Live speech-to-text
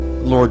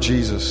Lord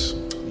Jesus,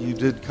 you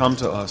did come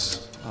to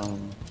us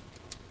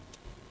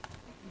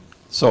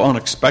so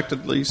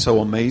unexpectedly, so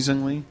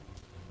amazingly.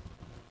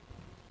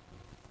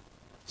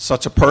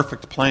 Such a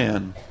perfect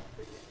plan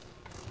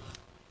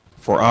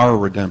for our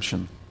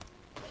redemption,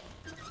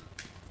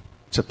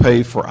 to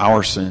pay for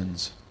our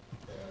sins.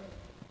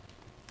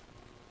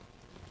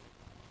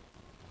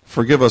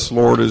 Forgive us,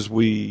 Lord, as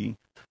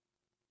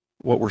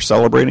what we're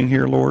celebrating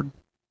here, Lord.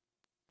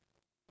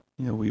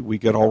 You know, we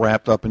get all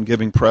wrapped up in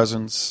giving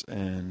presents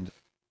and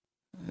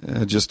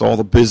just all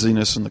the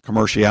busyness and the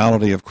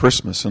commerciality of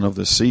Christmas and of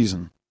this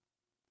season.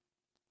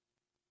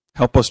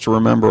 Help us to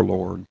remember,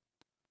 Lord,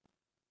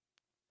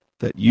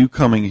 that you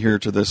coming here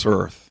to this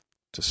earth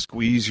to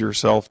squeeze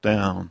yourself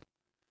down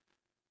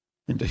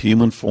into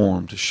human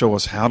form to show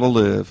us how to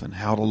live and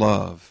how to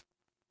love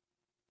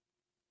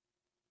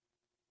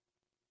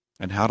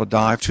and how to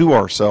die to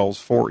ourselves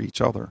for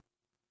each other.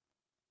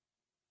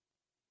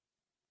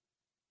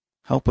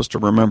 Help us to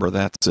remember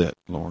that's it,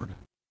 Lord.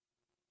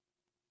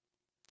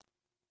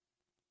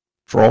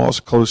 Draw us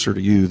closer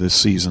to you this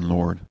season,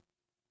 Lord.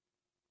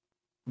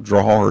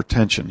 Draw our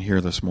attention here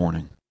this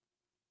morning.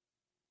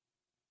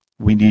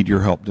 We need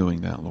your help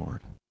doing that, Lord.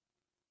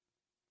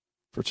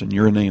 For it's in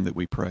your name that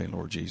we pray,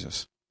 Lord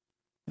Jesus.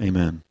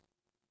 Amen.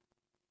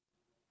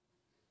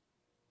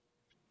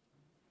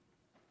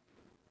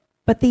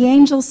 But the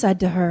angel said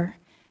to her,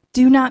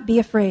 "Do not be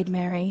afraid,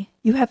 Mary.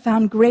 You have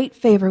found great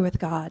favor with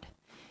God.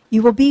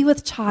 You will be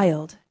with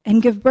child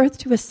and give birth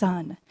to a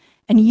son,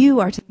 and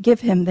you are to give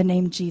him the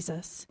name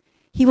Jesus.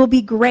 He will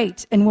be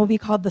great and will be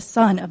called the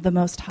Son of the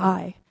Most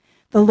High.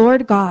 The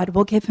Lord God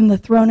will give him the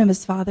throne of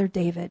his father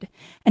David,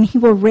 and he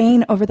will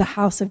reign over the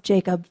house of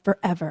Jacob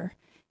forever.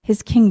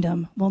 His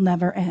kingdom will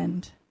never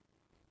end."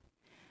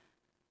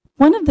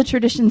 One of the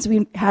traditions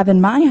we have in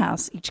my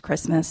house each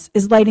Christmas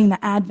is lighting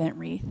the Advent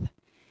wreath.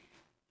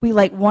 We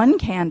light one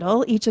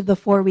candle each of the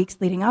 4 weeks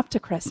leading up to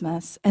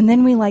Christmas, and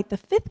then we light the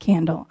 5th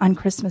candle on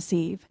Christmas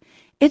Eve.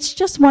 It's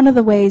just one of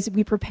the ways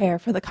we prepare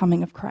for the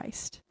coming of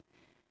Christ.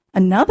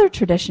 Another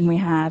tradition we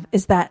have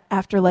is that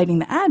after lighting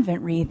the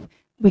Advent wreath,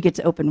 we get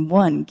to open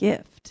one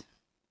gift.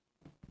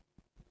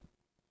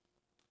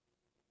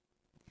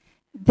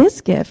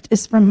 This gift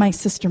is from my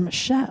sister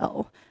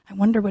Michelle. I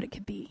wonder what it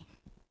could be.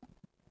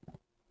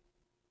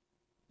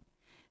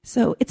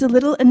 So it's a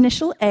little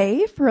initial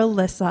A for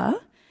Alyssa,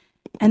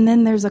 and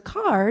then there's a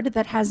card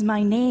that has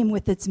my name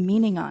with its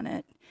meaning on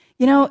it.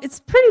 You know, it's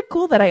pretty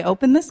cool that I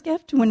opened this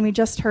gift when we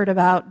just heard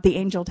about the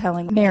angel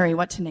telling Mary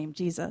what to name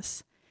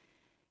Jesus.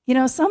 You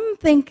know, some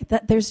think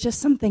that there's just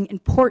something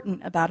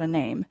important about a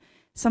name,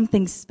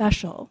 something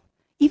special,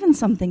 even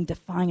something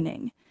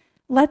defining.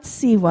 Let's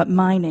see what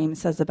my name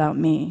says about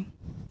me.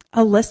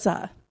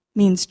 Alyssa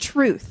means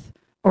truth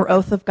or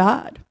oath of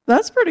God.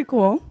 That's pretty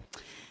cool.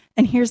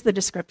 And here's the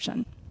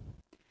description.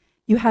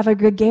 You have a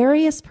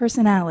gregarious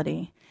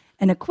personality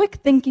and a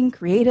quick-thinking,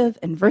 creative,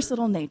 and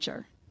versatile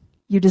nature.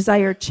 You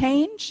desire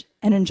change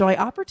and enjoy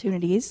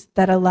opportunities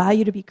that allow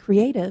you to be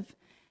creative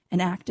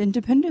and act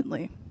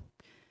independently.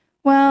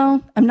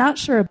 Well, I'm not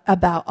sure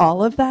about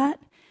all of that,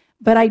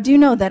 but I do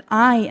know that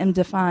I am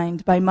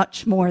defined by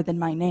much more than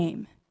my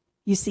name.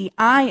 You see,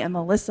 I am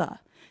Alyssa,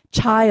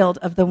 child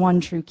of the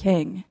one true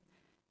King.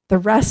 The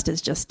rest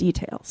is just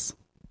details.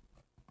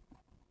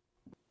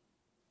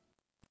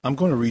 I'm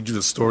going to read you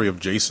the story of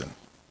Jason.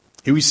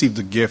 He received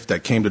a gift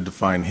that came to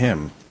define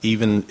him,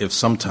 even if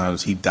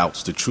sometimes he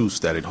doubts the truths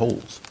that it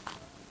holds.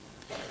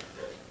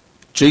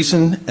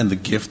 Jason and the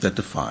gift that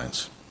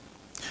defines.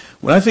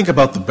 When I think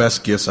about the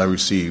best gifts I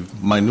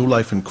received, my new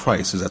life in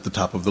Christ is at the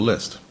top of the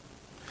list.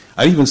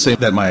 I even say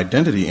that my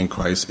identity in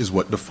Christ is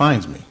what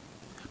defines me.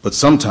 But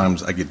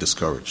sometimes I get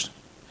discouraged.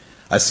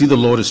 I see the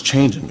Lord is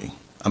changing me.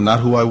 I'm not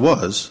who I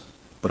was,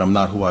 but I'm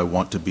not who I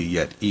want to be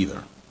yet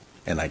either.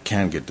 And I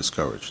can get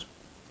discouraged.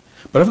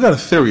 But I've got a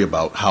theory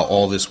about how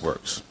all this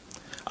works.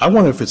 I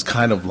wonder if it's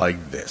kind of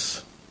like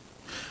this.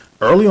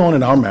 Early on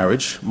in our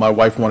marriage, my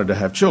wife wanted to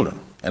have children,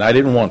 and I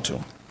didn't want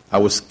to. I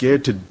was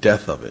scared to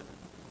death of it.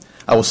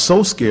 I was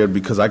so scared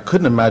because I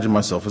couldn't imagine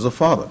myself as a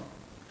father.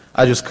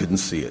 I just couldn't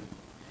see it.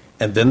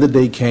 And then the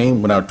day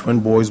came when our twin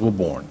boys were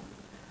born.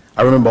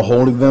 I remember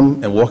holding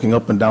them and walking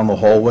up and down the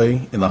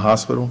hallway in the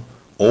hospital.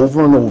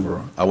 Over and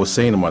over, I was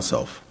saying to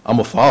myself, I'm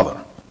a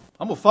father.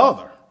 I'm a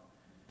father.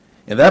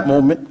 In that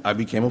moment, I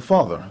became a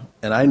father,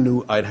 and I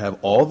knew I'd have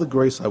all the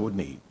grace I would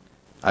need.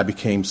 I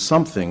became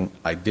something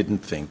I didn't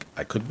think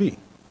I could be.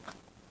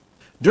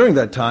 During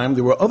that time,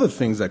 there were other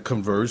things that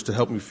converged to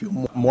help me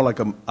feel more like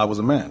I was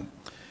a man.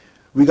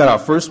 We got our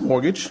first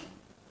mortgage.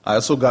 I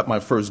also got my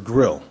first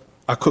grill.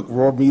 I cook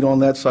raw meat on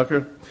that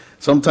sucker.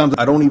 Sometimes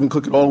I don't even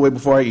cook it all the way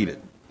before I eat it.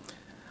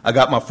 I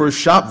got my first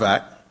shop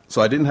vac,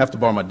 so I didn't have to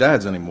borrow my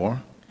dad's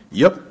anymore.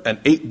 Yep, an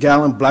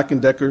 8-gallon Black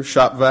 & Decker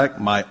shop vac,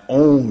 my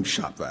own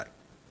shop vac.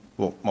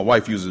 Well, my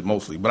wife uses it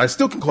mostly, but I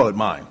still can call it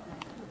mine.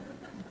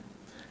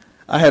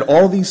 I had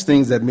all these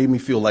things that made me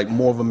feel like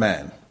more of a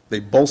man. They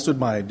bolstered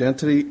my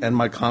identity and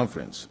my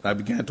confidence. I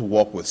began to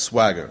walk with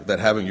swagger that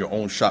having your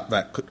own shop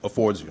vac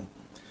affords you.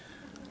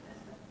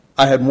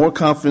 I had more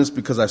confidence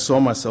because I saw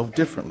myself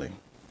differently.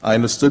 I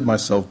understood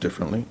myself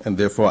differently, and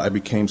therefore I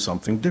became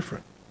something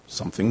different,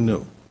 something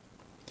new.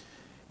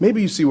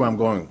 Maybe you see where I'm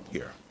going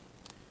here.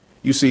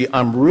 You see,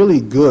 I'm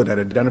really good at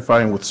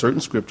identifying with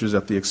certain scriptures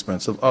at the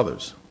expense of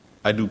others.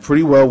 I do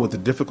pretty well with the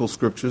difficult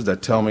scriptures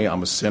that tell me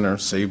I'm a sinner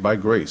saved by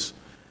grace.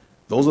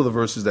 Those are the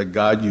verses that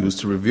God used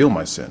to reveal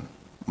my sin,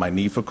 my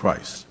need for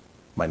Christ,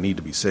 my need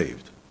to be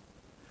saved.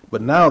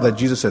 But now that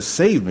Jesus has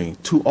saved me,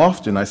 too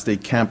often I stay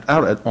camped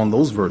out on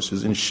those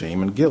verses in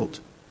shame and guilt.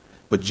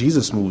 But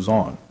Jesus moves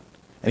on,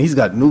 and he's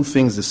got new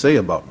things to say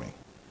about me,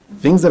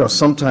 things that are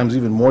sometimes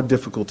even more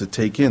difficult to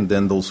take in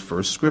than those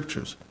first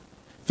scriptures.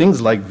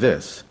 Things like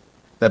this,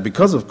 that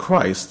because of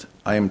Christ,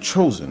 I am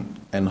chosen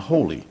and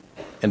holy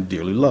and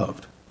dearly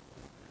loved.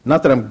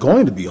 Not that I'm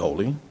going to be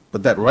holy,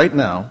 but that right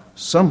now,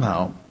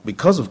 somehow,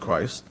 because of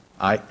Christ,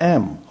 I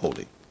am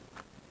holy.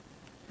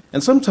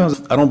 And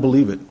sometimes I don't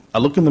believe it. I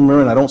look in the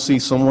mirror and I don't see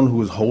someone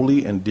who is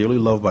holy and dearly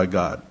loved by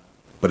God.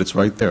 But it's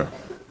right there.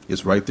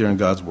 It's right there in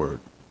God's word.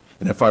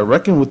 And if I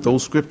reckon with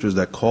those scriptures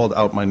that called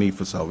out my need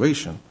for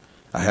salvation,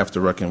 I have to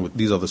reckon with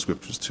these other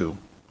scriptures too.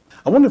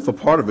 I wonder if a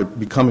part of it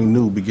becoming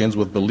new begins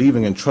with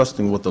believing and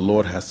trusting what the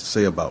Lord has to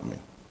say about me.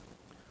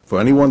 For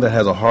anyone that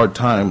has a hard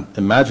time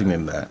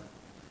imagining that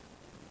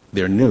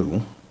they're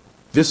new,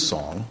 this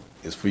song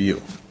is for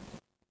you.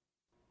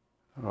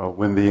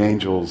 When the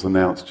angels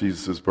announced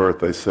Jesus' birth,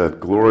 they said,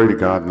 "Glory to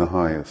God in the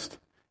highest,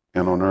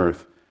 and on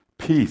earth,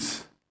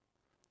 peace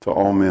to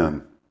all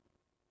men,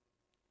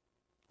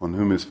 on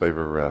whom his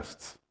favor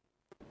rests."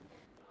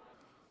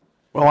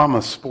 Well, I'm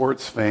a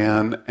sports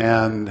fan,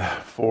 and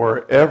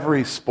for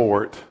every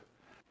sport,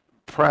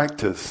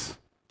 practice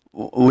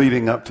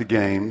leading up to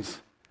games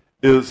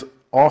is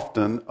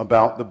often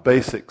about the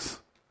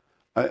basics,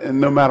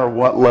 and no matter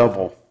what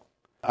level.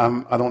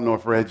 I don't know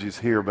if Reggie's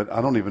here, but I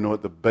don't even know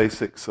what the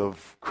basics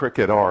of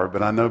cricket are,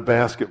 but I know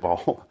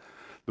basketball.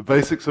 The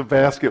basics of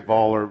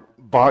basketball are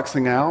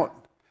boxing out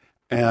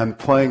and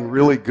playing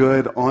really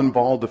good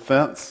on-ball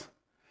defense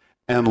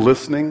and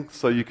listening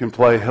so you can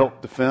play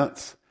help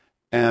defense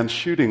and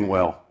shooting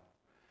well.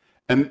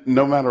 And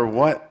no matter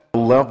what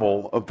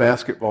level of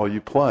basketball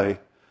you play,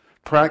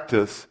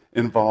 practice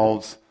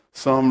involves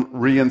some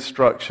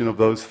re-instruction of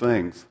those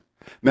things.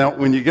 Now,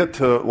 when you get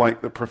to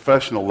like the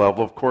professional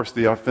level, of course,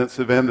 the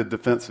offensive and the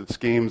defensive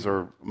schemes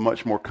are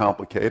much more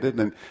complicated,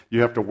 and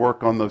you have to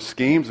work on those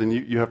schemes, and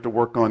you have to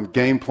work on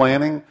game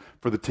planning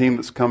for the team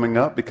that's coming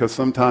up, because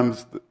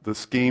sometimes the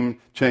scheme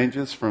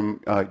changes from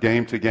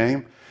game to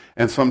game,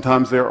 and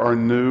sometimes there are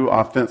new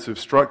offensive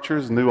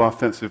structures, new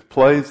offensive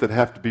plays that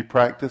have to be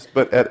practiced.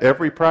 But at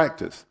every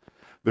practice,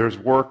 there's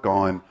work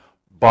on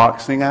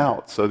boxing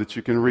out so that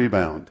you can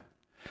rebound,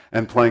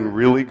 and playing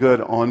really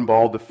good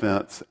on-ball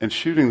defense and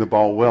shooting the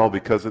ball well,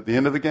 because at the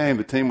end of the game,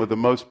 the team with the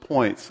most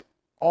points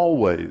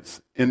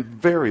always,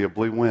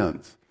 invariably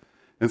wins.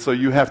 And so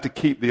you have to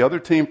keep the other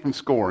team from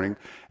scoring,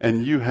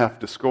 and you have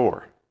to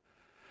score.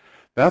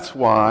 That's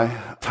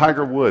why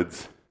Tiger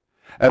Woods,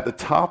 at the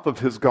top of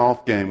his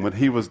golf game, when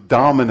he was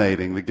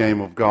dominating the game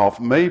of golf,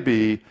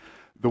 maybe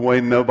the way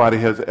nobody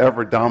has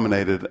ever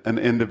dominated an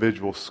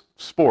individual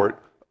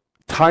sport,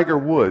 Tiger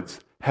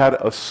Woods had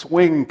a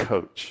swing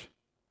coach.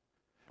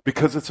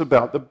 Because it's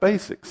about the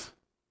basics.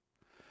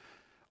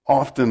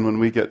 Often when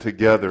we get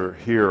together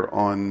here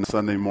on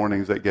Sunday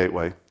mornings at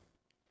Gateway,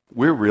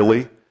 we're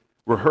really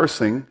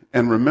rehearsing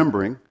and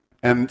remembering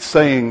and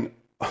saying,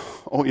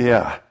 "Oh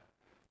yeah,"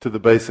 to the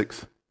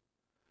basics.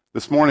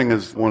 This morning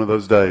is one of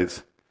those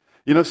days.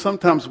 You know,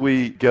 sometimes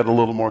we get a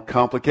little more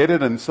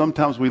complicated, and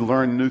sometimes we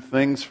learn new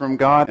things from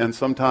God, and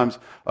sometimes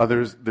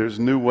there's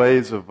new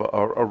ways of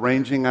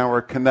arranging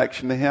our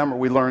connection to Him, or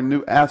we learn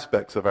new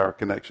aspects of our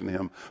connection to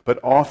Him. But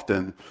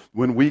often,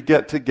 when we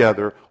get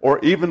together, or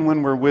even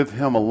when we're with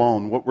Him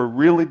alone, what we're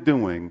really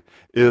doing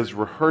is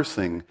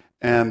rehearsing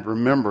and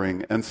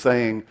remembering and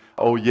saying,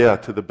 "Oh yeah,"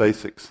 to the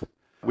basics.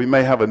 We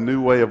may have a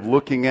new way of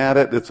looking at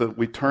it.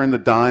 We turn the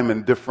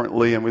diamond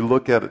differently, and we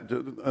look at it,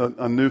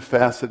 a new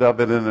facet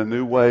of it in a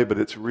new way, but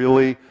it's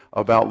really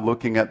about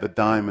looking at the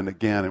diamond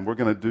again, and we're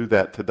going to do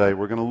that today.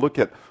 We're going to look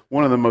at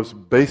one of the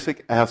most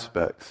basic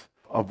aspects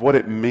of what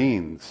it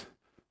means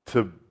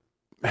to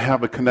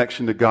have a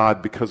connection to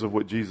God because of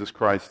what Jesus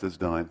Christ has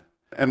done.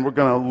 And we're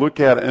going to look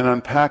at and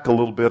unpack a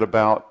little bit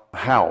about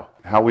how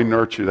we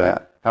nurture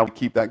that, how we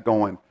keep that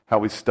going, how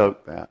we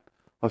stoke that.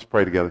 Let's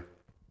pray together.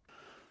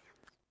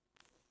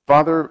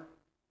 Father,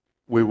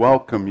 we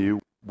welcome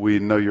you. We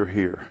know you're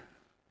here.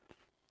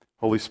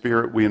 Holy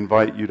Spirit, we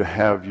invite you to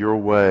have your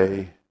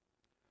way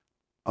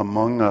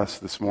among us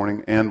this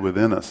morning and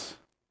within us.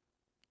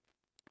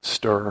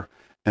 Stir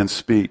and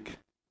speak.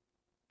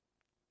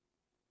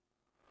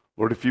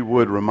 Lord, if you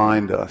would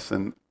remind us,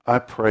 and I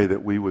pray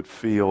that we would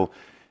feel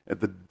at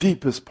the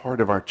deepest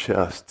part of our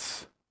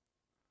chests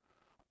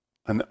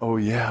an "oh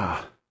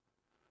yeah,"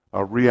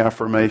 a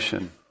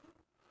reaffirmation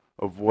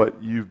of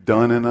what you've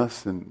done in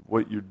us and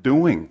what you're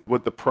doing,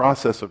 what the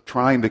process of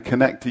trying to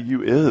connect to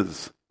you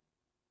is,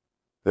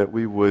 that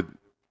we would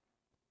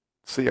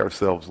see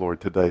ourselves,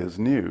 Lord, today as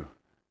new.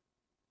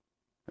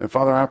 And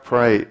Father, I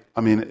pray,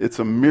 it's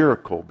a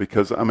miracle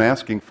because I'm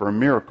asking for a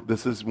miracle.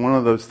 This is one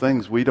of those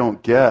things we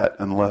don't get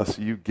unless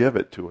you give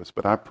it to us.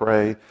 But I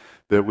pray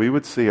that we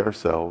would see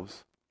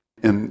ourselves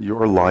in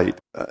your light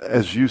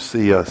as you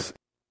see us,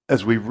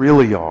 as we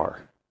really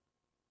are.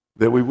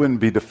 That we wouldn't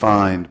be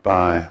defined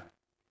by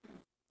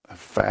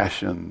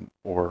fashion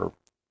or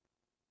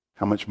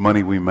how much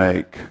money we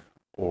make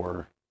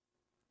or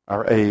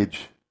our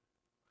age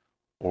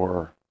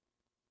or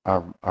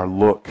our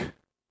look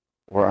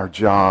or our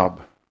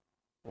job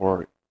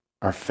or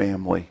our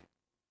family,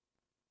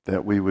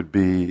 that we would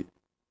be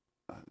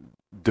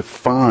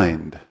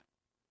defined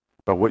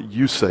by what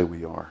you say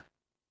we are.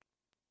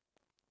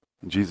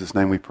 In Jesus'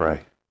 name we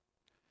pray.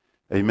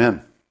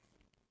 Amen.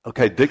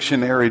 Okay,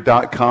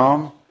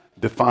 dictionary.com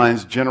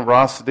defines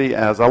generosity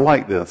as, I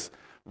like this,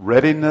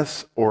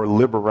 readiness or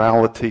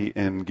liberality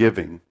in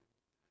giving.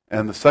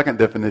 And the second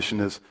definition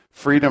is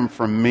freedom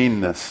from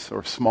meanness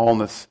or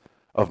smallness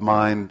of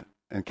mind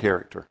and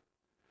character.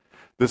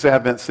 This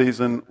Advent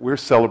season, we're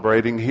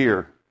celebrating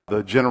here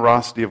the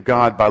generosity of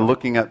God by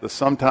looking at the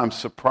sometimes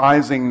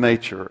surprising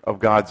nature of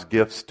God's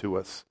gifts to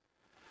us.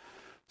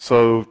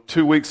 So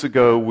 2 weeks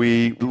ago,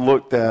 we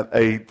looked at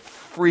a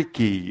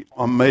freaky,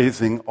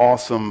 amazing,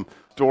 awesome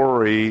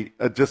story,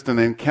 just an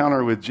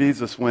encounter with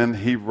Jesus when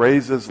he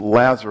raises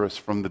Lazarus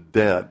from the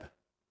dead.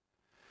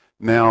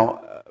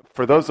 Now,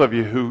 for those of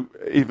you who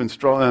even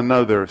struggle, and I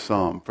know there are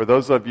some, for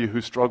those of you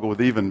who struggle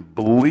with even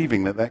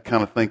believing that that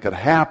kind of thing could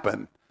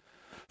happen,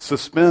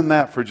 suspend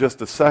that for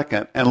just a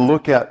second and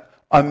look at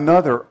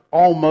another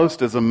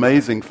almost as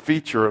amazing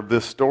feature of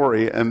this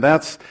story, and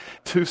that's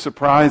two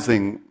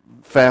surprising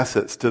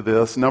facets to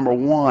this. Number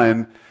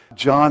one,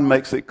 John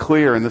makes it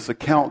clear, and this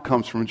account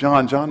comes from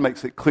John. John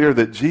makes it clear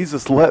that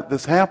Jesus let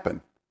this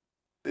happen.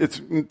 It's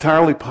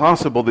entirely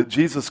possible that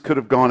Jesus could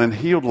have gone and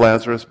healed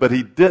Lazarus, but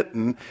he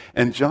didn't.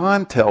 And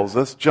John tells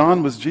us,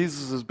 John was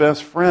Jesus'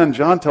 best friend.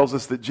 John tells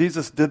us that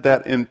Jesus did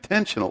that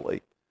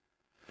intentionally.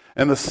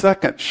 And the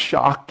second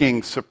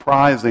shocking,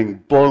 surprising,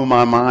 blow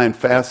my mind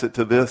facet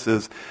to this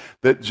is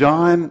that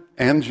John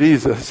and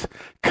Jesus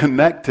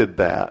connected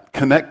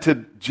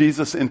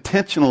Jesus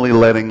intentionally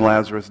letting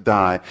Lazarus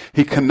die.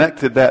 He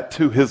connected that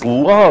to his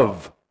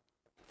love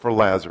for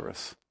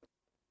Lazarus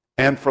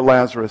and for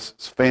Lazarus'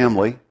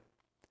 family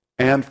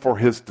and for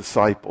his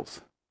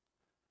disciples.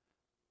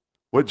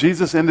 What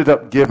Jesus ended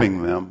up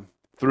giving them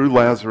through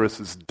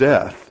Lazarus'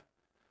 death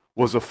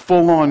was a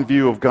full-on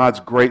view of God's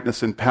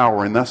greatness and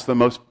power, and that's the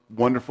most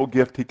wonderful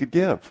gift he could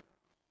give.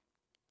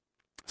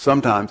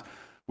 Sometimes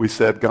we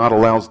said God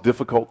allows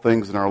difficult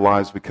things in our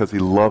lives because he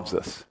loves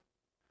us.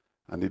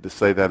 I need to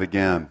say that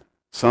again.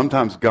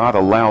 Sometimes God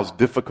allows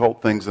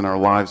difficult things in our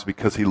lives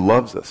because he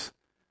loves us,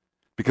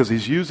 because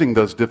he's using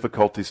those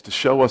difficulties to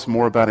show us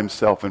more about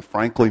himself and,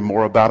 frankly,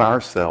 more about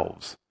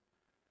ourselves.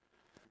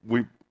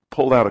 We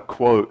pulled out a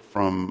quote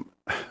from,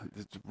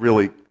 it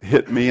really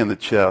hit me in the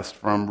chest,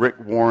 from Rick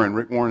Warren.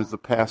 Rick Warren is the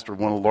pastor of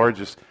one of the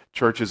largest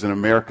churches in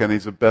America, and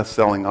he's a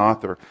best-selling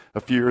author.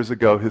 A few years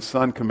ago, his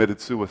son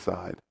committed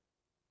suicide.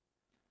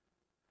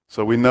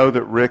 So we know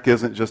that Rick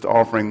isn't just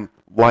offering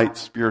light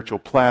spiritual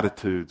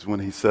platitudes when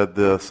he said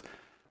this.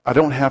 I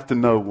don't have to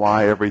know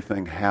why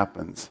everything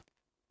happens,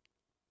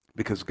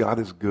 because God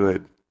is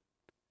good.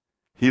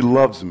 He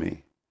loves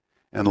me,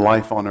 and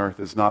life on earth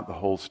is not the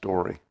whole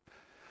story.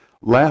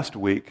 Last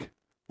week,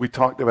 we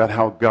talked about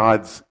how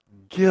God's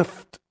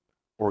gift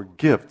or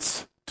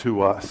gifts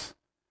to us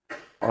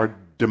are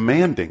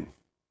demanding.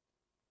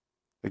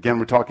 Again,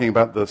 we're talking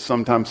about the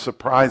sometimes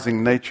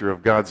surprising nature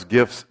of God's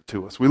gifts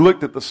to us. We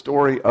looked at the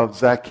story of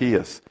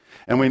Zacchaeus,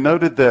 and we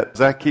noted that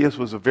Zacchaeus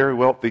was a very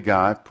wealthy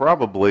guy,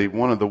 probably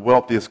one of the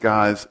wealthiest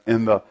guys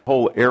in the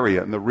whole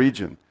area, in the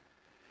region.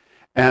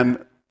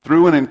 And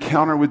through an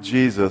encounter with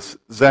Jesus,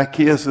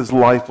 Zacchaeus'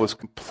 life was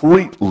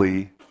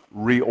completely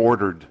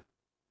reordered.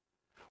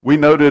 We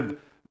noted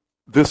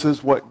this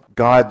is what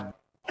God,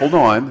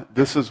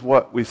 this is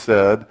what we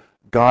said,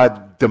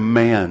 God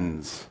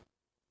demands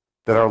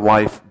that our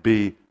life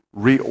be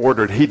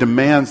reordered. He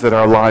demands that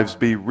our lives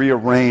be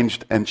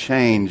rearranged and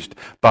changed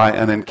by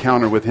an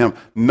encounter with him.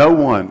 No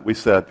one, we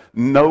said,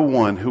 no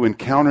one who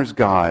encounters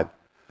God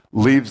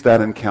leaves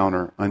that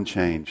encounter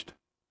unchanged.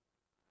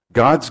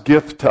 God's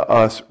gift to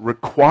us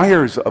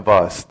requires of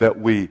us that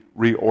we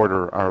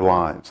reorder our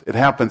lives. It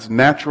happens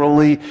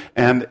naturally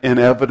and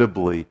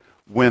inevitably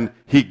when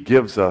he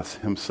gives us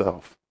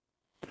himself.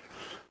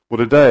 Well,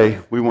 today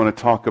we want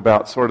to talk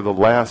about sort of the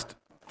last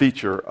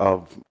feature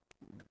of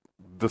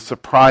the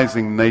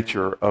surprising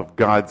nature of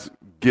God's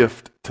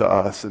gift to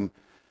us. And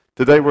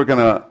today we're going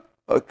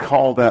to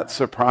call that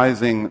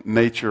surprising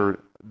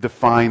nature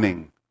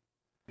defining.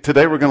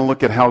 Today we're going to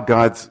look at how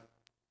God's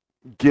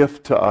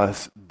gift to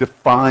us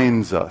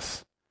defines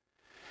us.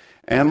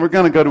 And we're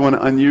going to go to an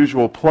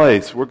unusual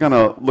place. We're going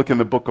to look in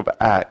the book of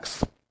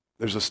Acts.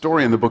 There's a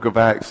story in the book of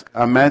Acts.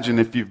 I imagine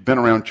if you've been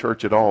around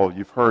church at all,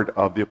 you've heard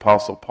of the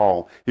Apostle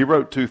Paul. He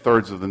wrote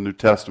 2/3 of the New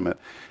Testament.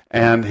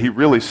 And he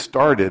really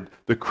started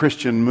the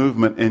Christian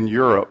movement in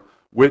Europe,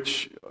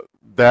 which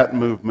that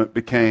movement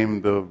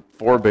became the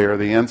forebear,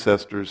 the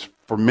ancestors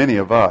for many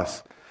of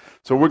us.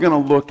 So we're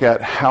going to look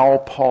at how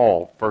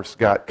Paul first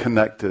got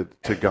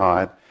connected to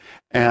God.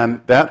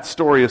 And that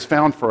story is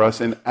found for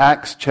us in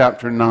Acts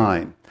chapter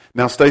 9.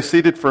 Now stay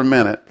seated for a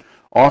minute.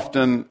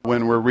 Often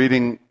when we're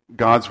reading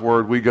God's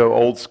Word, we go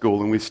old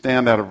school and we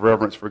stand out of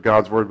reverence for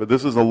God's Word. But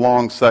this is a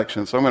long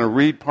section, so I'm going to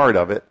read part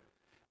of it,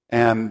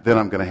 and then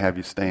I'm going to have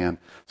you stand.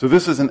 So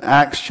this is in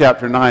Acts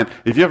chapter 9.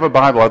 If you have a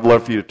Bible, I'd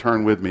love for you to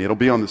turn with me. It'll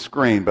be on the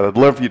screen, but I'd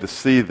love for you to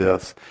see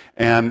this.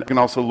 And you can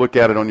also look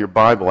at it on your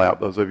Bible app,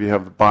 those of you who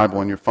have the Bible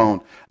on your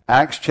phone.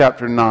 Acts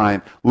chapter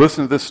 9.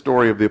 Listen to this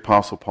story of the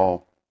Apostle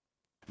Paul.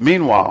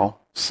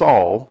 Meanwhile,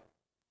 Saul,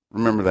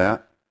 remember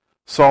that?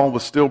 Saul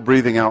was still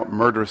breathing out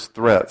murderous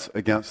threats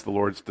against the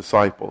Lord's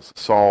disciples.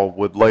 Saul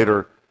would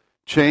later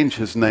change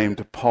his name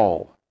to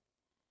Paul.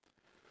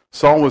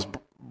 Saul was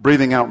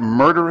breathing out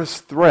murderous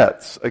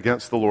threats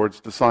against the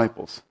Lord's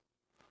disciples.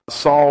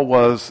 Saul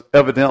was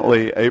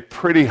evidently a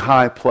pretty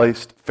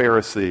high-placed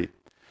Pharisee,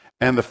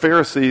 and the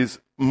Pharisees,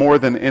 more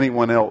than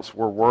anyone else,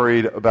 were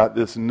worried about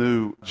this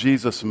new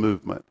Jesus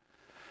movement.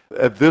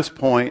 At this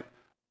point,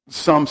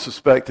 some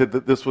suspected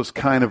that this was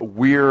kind of a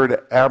weird,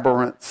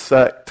 aberrant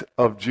sect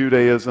of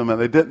Judaism,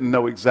 and they didn't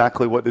know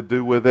exactly what to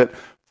do with it.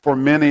 For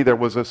many, there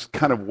was this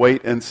kind of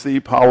wait-and-see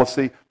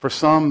policy. For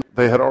some,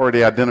 they had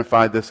already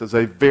identified this as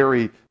a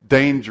very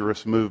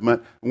dangerous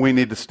movement. We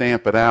need to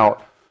stamp it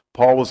out.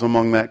 Paul was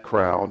among that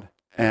crowd,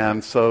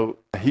 and so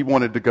he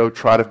wanted to go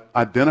try to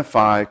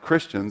identify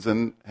Christians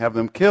and have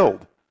them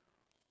killed.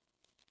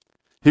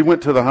 He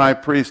went to the high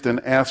priest and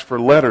asked for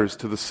letters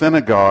to the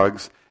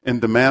synagogues in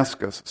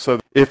Damascus, so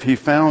if he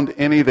found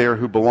any there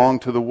who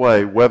belonged to the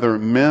way, whether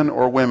men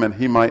or women,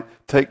 he might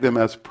take them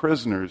as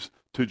prisoners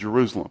to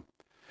Jerusalem.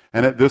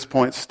 And at this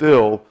point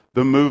still,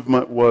 the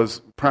movement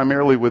was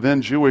primarily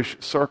within Jewish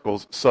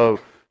circles, so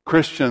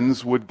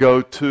Christians would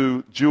go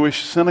to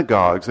Jewish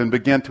synagogues and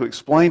begin to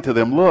explain to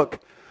them,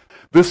 look,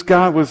 this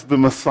guy was the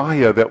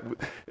Messiah, that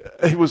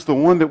he was the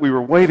one that we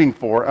were waiting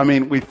for. I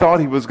mean, we thought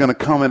he was going to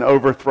come and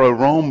overthrow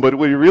Rome, but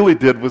what he really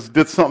did was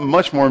did something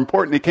much more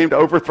important. He came to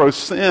overthrow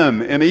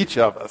sin in each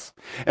of us.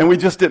 And we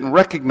just didn't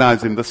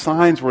recognize him. The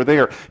signs were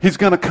there. He's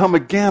going to come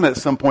again at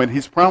some point.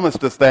 He's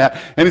promised us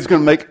that, and he's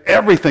going to make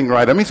everything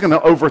right. I mean, he's going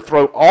to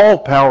overthrow all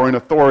power and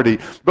authority.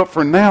 But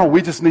for now,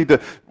 we just need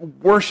to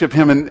worship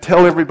him and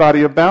tell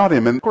everybody about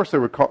him. And of course, they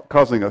were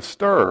causing a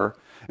stir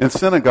in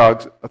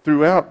synagogues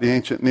throughout the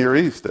ancient Near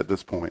East at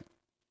this point.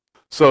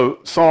 So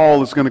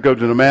Saul is going to go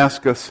to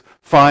Damascus,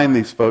 find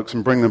these folks,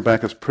 and bring them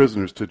back as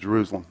prisoners to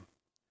Jerusalem.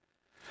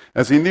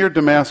 As he neared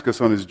Damascus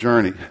on his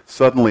journey,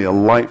 suddenly a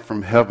light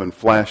from heaven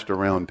flashed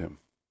around him.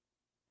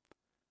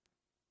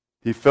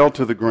 He fell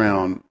to the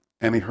ground,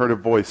 and he heard a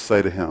voice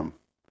say to him,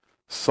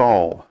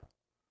 Saul,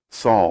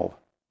 Saul,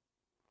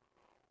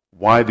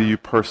 why do you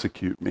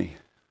persecute me?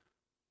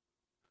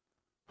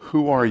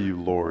 Who are you,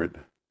 Lord?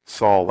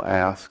 Saul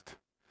asked.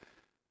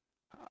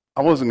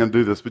 I wasn't going to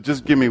do this, but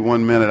just give me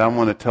 1 minute. I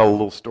want to tell a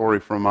little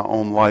story from my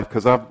own life,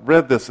 because I've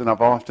read this and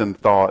I've often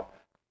thought,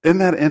 isn't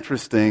that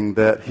interesting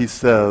that he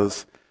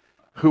says,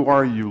 who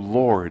are you,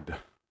 Lord?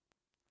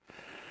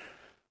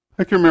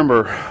 I can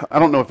remember, I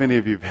don't know if any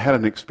of you have had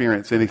an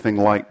experience anything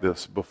like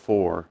this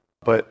before,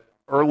 but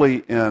early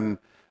in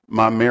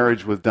my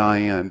marriage with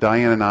Diane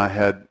and I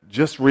had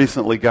just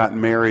recently gotten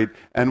married,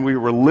 and we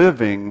were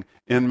living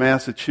in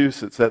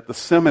Massachusetts at the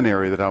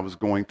seminary that I was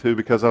going to,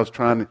 because I was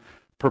trying to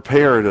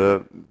prepare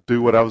to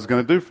do what I was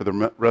going to do for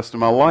the rest of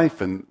my life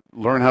and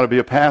learn how to be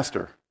a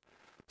pastor.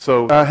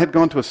 So I had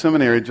gone to a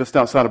seminary just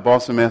outside of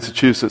Boston,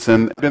 Massachusetts,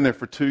 and I'd been there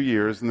for 2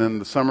 years. And then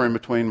the summer in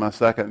between my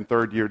second and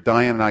third year,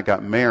 Diane and I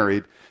got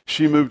married.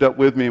 She moved up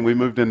with me, and we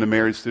moved into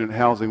married student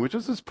housing, which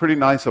is this pretty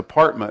nice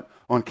apartment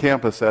on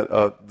campus at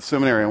the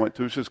seminary I went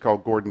to, which is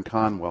called Gordon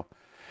Conwell.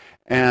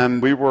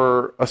 And we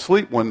were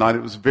asleep one night.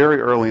 It was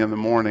very early in the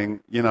morning.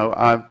 You know,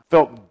 I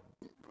felt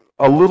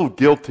a little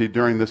guilty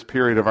during this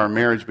period of our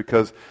marriage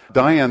because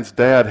Diane's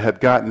dad had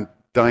gotten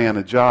Diane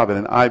a job at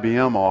an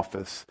IBM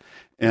office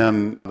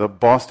in the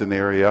Boston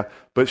area,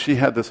 but she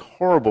had this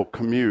horrible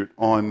commute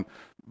on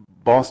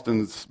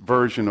Boston's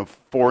version of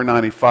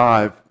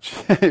 495.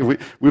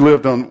 We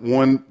lived on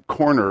one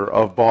corner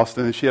of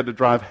Boston, and she had to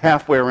drive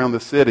halfway around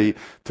the city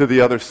to the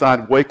other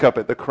side, wake up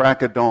at the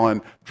crack of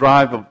dawn,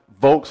 drive a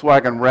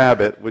Volkswagen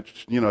Rabbit,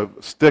 which, you know,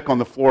 stick on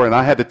the floor, and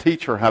I had to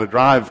teach her how to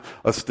drive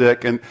a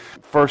stick. And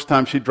first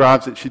time she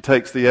drives it, she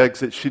takes the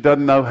exit. She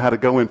doesn't know how to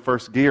go in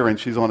first gear, and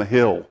she's on a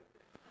hill.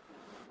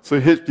 So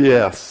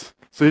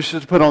you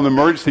should put on the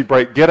emergency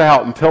brake, get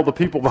out, and tell the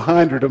people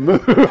behind her to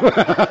move.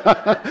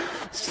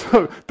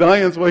 So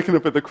Diane's waking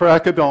up at the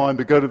crack of dawn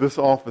to go to this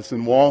office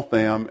in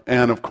Waltham,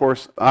 and of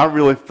course, I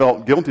really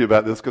felt guilty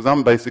about this because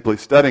I'm basically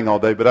studying all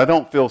day, but I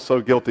don't feel so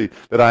guilty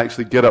that I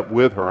actually get up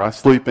with her. I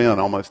sleep in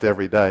almost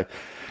every day.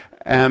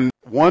 And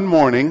one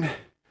morning,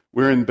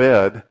 we're in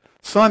bed,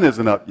 sun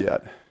isn't up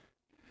yet.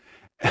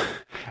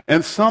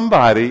 And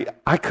somebody,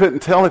 I couldn't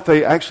tell if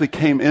they actually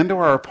came into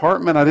our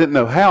apartment. I didn't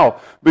know how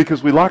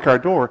because we lock our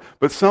door.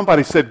 But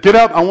somebody said, get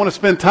up, I want to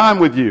spend time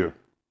with you.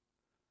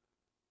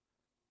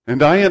 And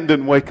Diane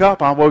didn't wake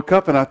up. I woke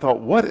up and I thought,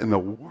 what in the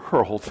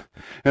world?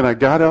 And I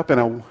got up and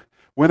I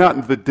went out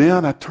into the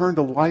den. I turned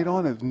the light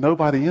on and there's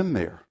nobody in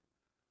there.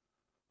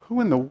 Who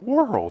in the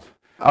world?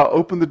 I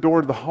opened the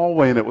door to the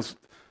hallway and it was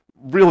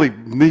really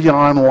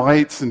neon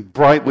lights and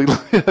brightly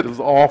lit. It was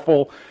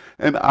awful.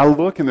 And I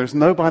look and there's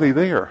nobody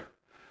there.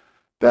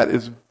 That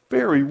is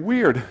very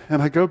weird.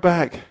 And I go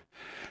back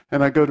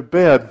and I go to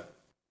bed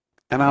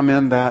and I'm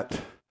in that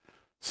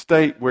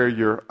state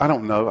where I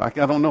don't know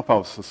if I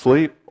was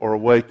asleep or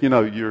awake.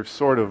 You're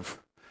sort of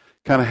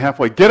kind of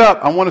halfway. Get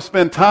up, I want to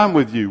spend time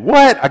with you.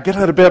 What? I get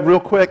out of bed real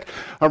quick.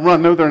 I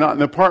run, no, they're not in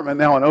the apartment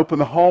now, and open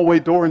the hallway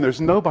door, and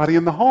there's nobody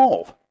in the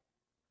hall.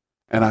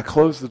 And I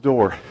close the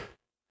door,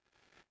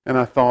 and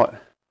I thought,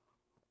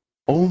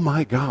 oh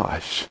my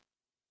gosh,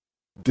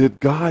 did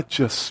God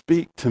just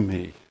speak to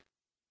me?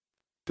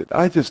 Did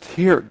I just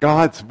hear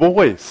God's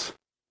voice?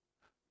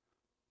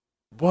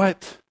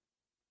 What?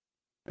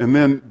 And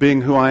then,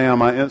 being who I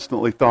am, I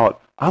instantly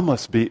thought, I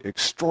must be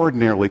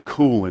extraordinarily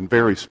cool and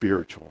very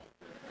spiritual.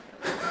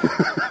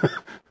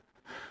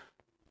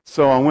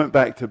 So I went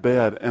back to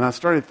bed, and I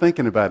started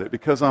thinking about it.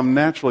 Because I'm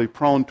naturally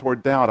prone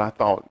toward doubt, I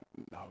thought,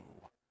 no.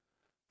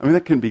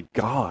 That can be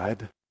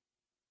God.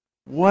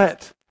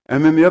 What?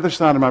 And then the other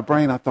side of my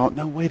brain, I thought,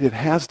 no, wait, it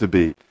has to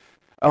be.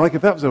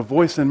 If that was a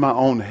voice in my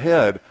own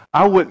head,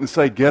 I wouldn't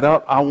say, get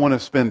up, I want to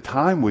spend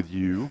time with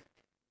you.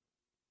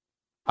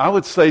 I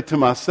would say to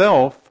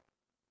myself,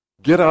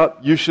 get up,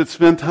 you should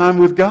spend time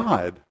with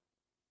God.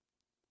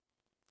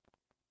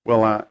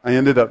 Well, I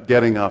ended up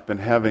getting up and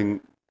having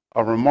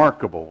a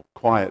remarkable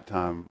quiet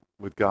time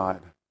with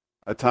God.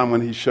 A time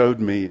when He showed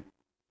me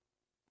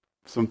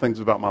some things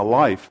about my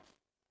life.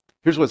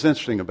 Here's what's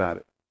interesting about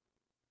it.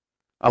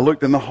 I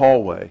looked in the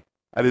hallway.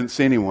 I didn't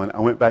see anyone. I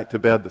went back to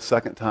bed the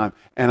second time,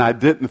 and I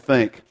didn't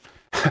think,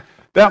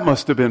 that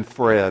must have been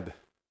Fred.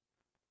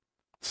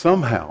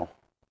 Somehow,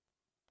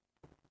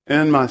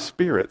 in my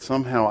spirit,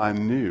 somehow I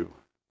knew.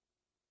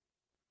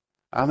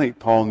 I think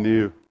Paul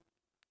knew.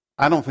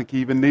 I don't think he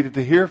even needed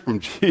to hear from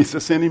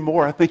Jesus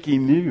anymore. I think he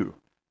knew.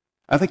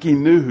 I think he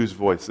knew whose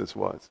voice this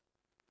was.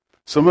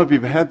 Some of you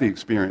have had the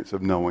experience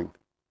of knowing.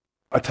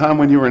 A time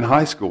when you were in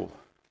high school,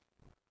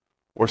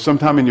 or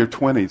sometime in your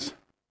 20s,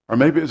 or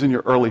maybe it was in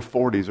your early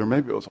 40s, or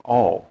maybe it was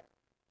all.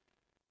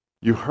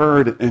 You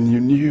heard and you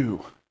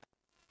knew.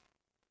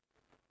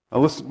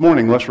 Now this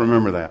morning, let's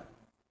remember that.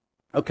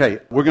 Okay,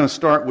 we're going to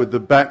start with the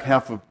back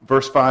half of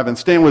verse 5, and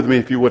stand with me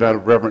if you would out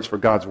of reverence for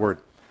God's word.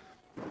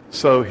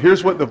 So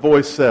here's what the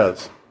voice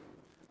says.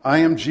 I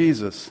am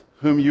Jesus,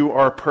 whom you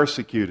are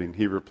persecuting,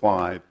 he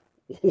replied.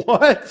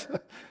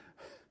 What?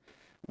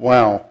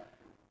 Wow.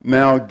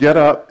 Now get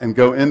up and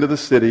go into the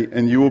city,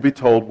 and you will be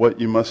told what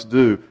you must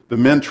do. The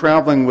men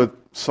traveling with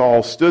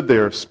Saul stood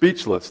there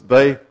speechless.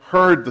 They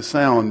heard the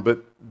sound,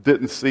 but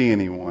didn't see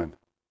anyone.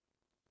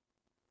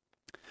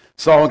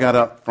 Saul got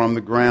up from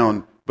the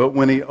ground, but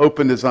when he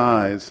opened his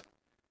eyes,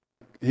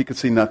 he could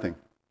see nothing.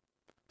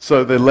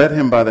 So they led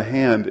him by the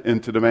hand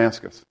into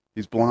Damascus.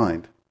 He's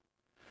blind.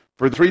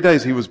 For 3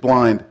 days he was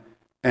blind,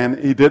 and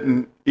he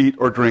didn't eat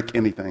or drink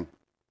anything.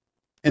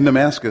 In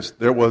Damascus,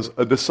 there was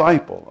a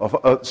disciple,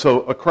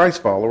 a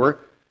Christ follower,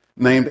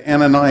 named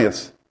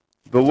Ananias.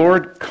 The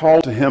Lord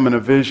called to him in a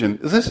vision.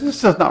 This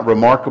is not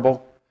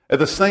remarkable. At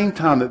the same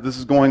time that this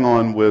is going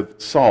on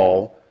with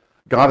Saul,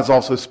 God is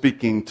also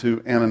speaking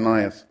to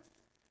Ananias.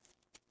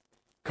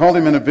 Called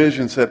him in a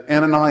vision, said,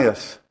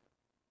 Ananias.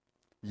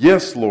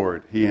 Yes,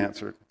 Lord, he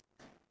answered.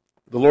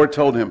 The Lord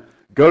told him,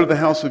 go to the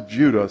house of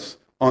Judas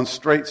on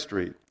Straight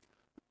Street.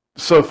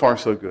 So far,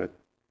 so good.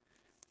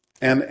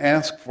 And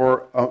ask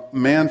for a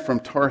man from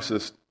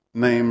Tarsus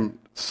named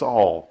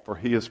Saul, for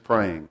he is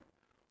praying.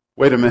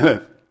 Wait a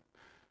minute.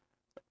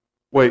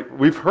 Wait,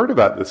 we've heard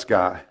about this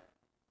guy.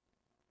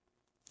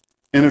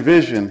 In a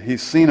vision,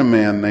 he's seen a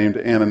man named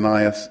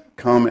Ananias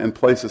come and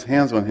place his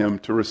hands on him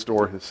to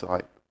restore his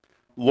sight.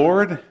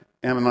 Lord,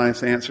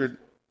 Ananias answered,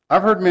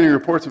 I've heard many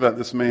reports about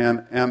this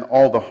man and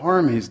all the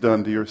harm he's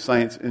done to your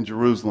saints in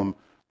Jerusalem.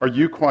 Are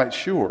you quite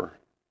sure?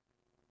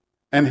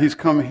 And he's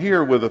come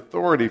here with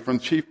authority from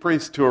chief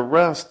priests to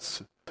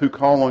arrest who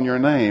call on your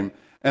name,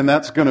 and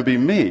that's going to be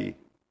me.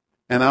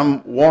 And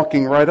I'm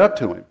walking right up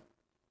to him.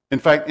 In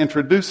fact,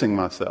 introducing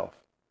myself.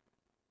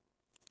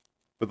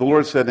 But the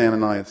Lord said to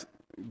Ananias,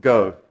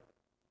 go.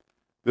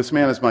 This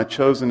man is my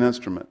chosen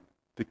instrument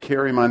to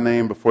carry my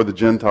name before the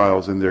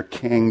Gentiles and their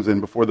kings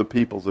and before the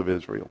peoples of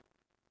Israel.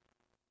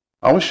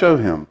 I will show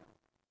him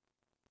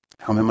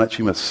how much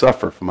he must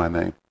suffer for my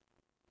name.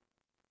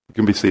 You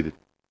can be seated.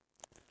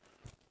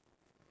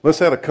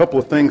 Let's add a couple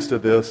of things to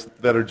this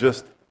that are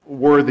just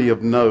worthy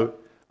of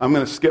note. I'm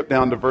going to skip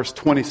down to verse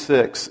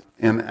 26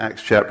 in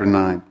Acts chapter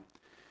 9.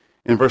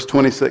 In verse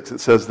 26 it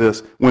says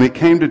this, when he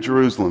came to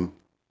Jerusalem,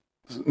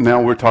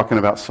 now we're talking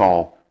about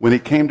Saul. When he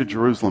came to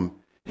Jerusalem,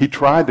 he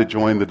tried to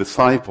join the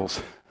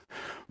disciples,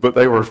 but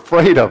they were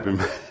afraid of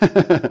him,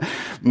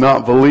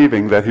 not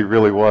believing that he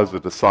really was a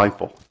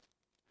disciple.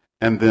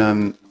 And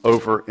then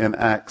over in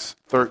Acts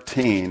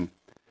 13,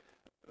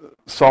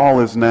 Saul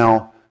is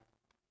now,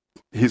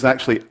 he's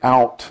actually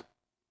out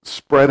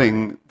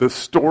spreading the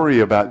story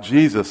about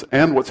Jesus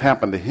and what's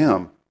happened to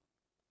him.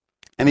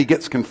 And he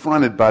gets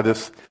confronted by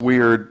this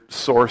weird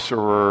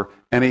sorcerer,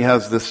 and he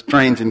has this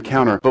strange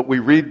encounter. But we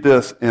read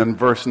this in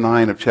verse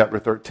 9 of chapter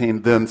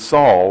 13. Then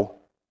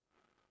Saul,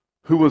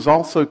 who was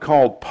also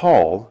called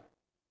Paul,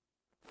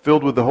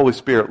 filled with the Holy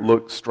Spirit,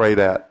 looked straight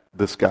at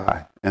this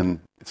guy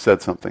and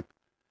said something.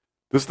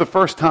 This is the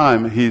first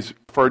time he's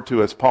referred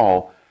to as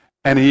Paul,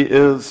 and he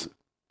is,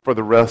 for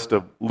the rest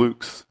of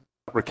Luke's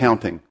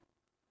recounting,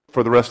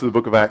 for the rest of the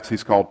book of Acts,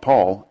 he's called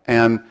Paul,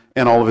 and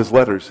in all of his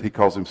letters, he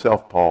calls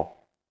himself Paul.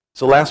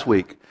 So last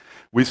week,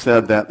 we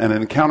said that an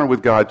encounter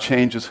with God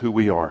changes who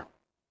we are.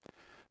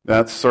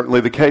 That's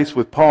certainly the case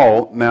with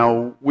Paul.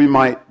 Now, we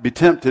might be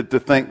tempted to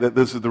think that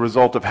this is the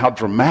result of how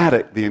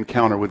dramatic the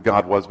encounter with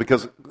God was,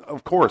 because,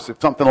 of course, if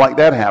something like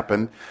that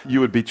happened, you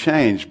would be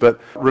changed.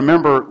 But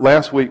remember,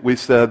 last week we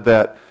said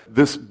that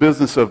this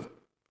business of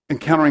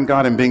encountering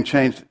God and being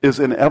changed is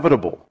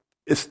inevitable.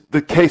 It's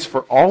the case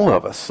for all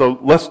of us. So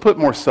let's put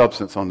more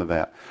substance onto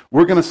that.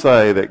 We're going to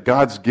say that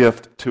God's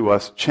gift to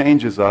us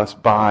changes us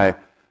by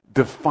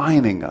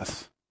defining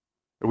us.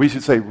 Or we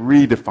should say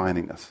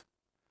redefining us.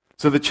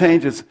 So the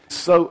change is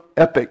so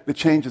epic. The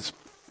change is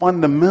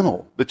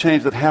fundamental. The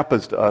change that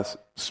happens to us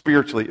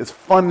spiritually is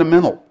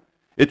fundamental.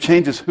 It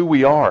changes who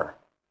we are.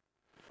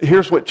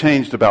 Here's what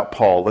changed about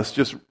Paul. Let's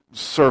just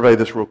survey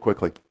this real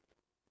quickly.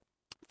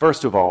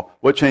 First of all,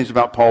 what changed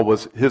about Paul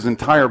was his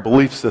entire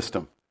belief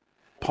system.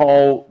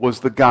 Paul was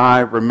the guy,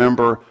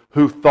 remember,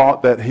 who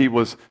thought that he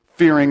was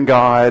fearing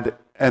God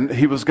and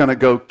he was going to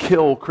go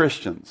kill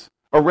Christians.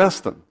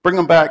 Arrest them, bring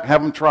them back,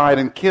 have them tried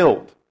and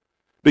killed.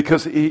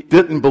 Because he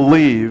didn't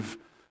believe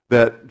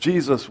that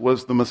Jesus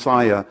was the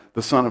Messiah,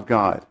 the Son of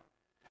God.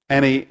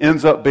 And he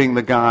ends up being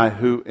the guy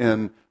who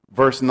in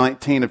verse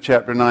 19 of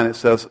chapter 9 it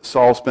says,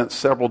 Saul spent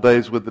several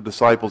days with the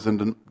disciples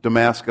in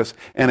Damascus,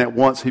 and at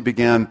once he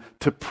began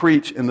to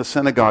preach in the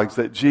synagogues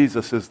that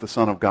Jesus is the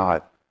Son of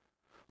God.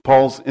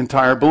 Paul's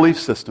entire belief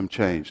system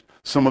changed.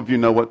 Some of you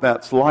know what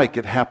that's like.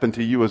 It happened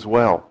to you as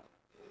well.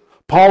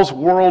 Paul's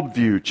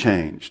worldview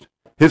changed.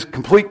 His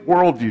complete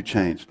worldview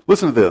changed.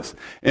 Listen to this.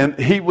 And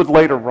he would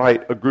later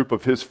write a group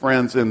of his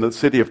friends in the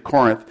city of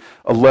Corinth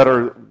a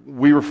letter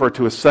we refer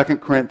to as 2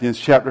 Corinthians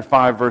chapter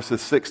 5, verses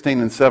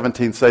 16 and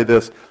 17 say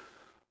this.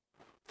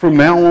 From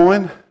now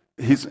on,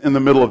 he's in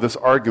the middle of this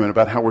argument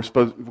about how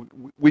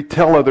we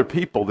tell other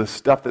people this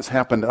stuff that's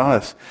happened to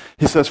us.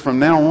 He says, from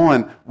now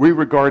on, we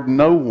regard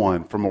no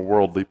one from a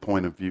worldly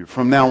point of view.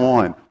 From now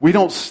on, we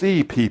don't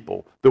see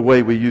people the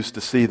way we used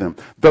to see them.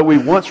 Though we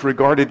once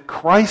regarded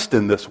Christ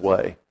in this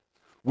way,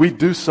 we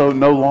do so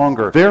no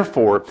longer.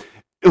 Therefore,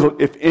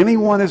 look, if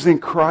anyone is in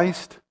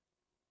Christ,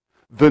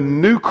 the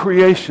new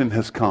creation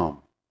has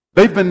come.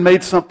 They've been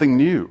made something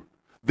new.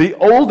 The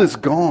old is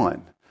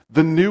gone.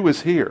 The new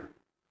is here.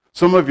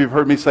 Some of you have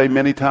heard me say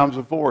many times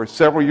before.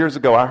 Several years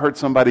ago, I heard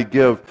somebody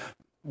give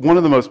one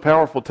of the most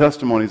powerful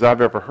testimonies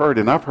I've ever heard,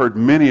 and I've heard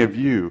many of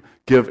you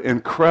give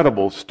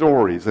incredible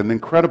stories and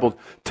incredible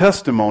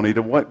testimony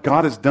to what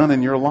God has done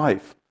in your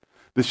life.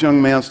 This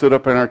young man stood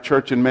up in our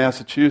church in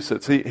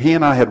Massachusetts. He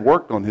and I had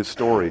worked on his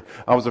story.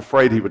 I was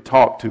afraid he would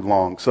talk too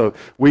long. So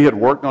we had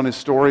worked on his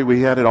story.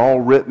 We had it all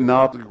written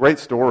up. A great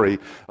story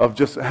of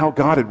just how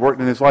God had worked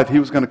in his life. He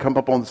was going to come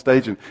up on the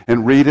stage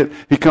and read it.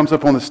 He comes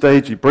up on the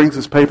stage. He brings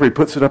his paper. He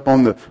puts it up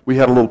on we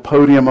had a little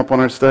podium up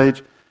on our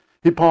stage.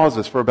 He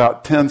pauses for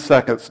about 10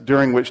 seconds,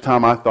 during which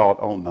time I thought,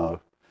 oh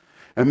no.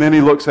 And then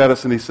he looks at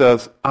us and he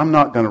says, I'm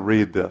not going to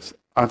read this.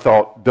 I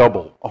thought,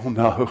 double. Oh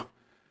no.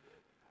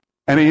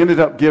 And he ended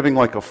up giving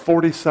like a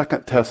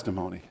 40-second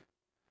testimony.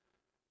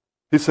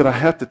 He said, I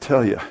have to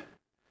tell you,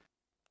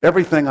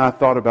 everything I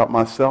thought about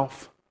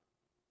myself,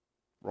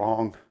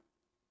 wrong.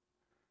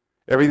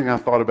 Everything I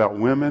thought about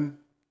women,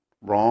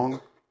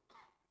 wrong.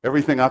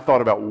 Everything I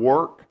thought about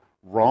work,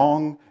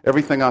 wrong.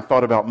 Everything I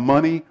thought about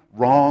money,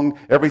 wrong.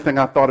 Everything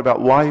I thought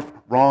about life,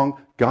 wrong.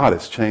 God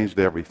has changed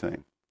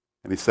everything.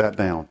 And he sat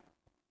down.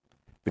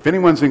 If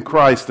anyone's in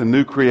Christ, the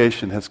new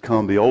creation has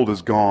come. The old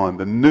is gone.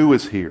 The new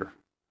is here.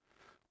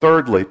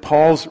 Thirdly,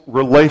 Paul's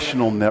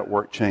relational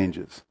network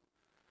changes.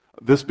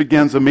 This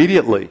begins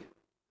immediately.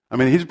 I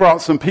mean, he's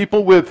brought some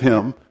people with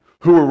him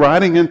who were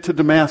riding into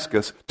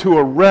Damascus to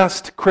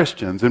arrest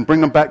Christians and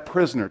bring them back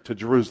prisoner to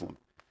Jerusalem.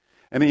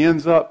 And he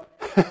ends up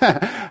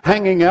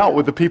hanging out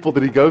with the people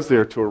that he goes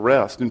there to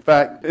arrest. In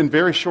fact, in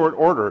very short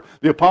order,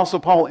 the Apostle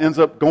Paul ends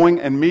up going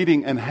and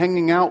meeting and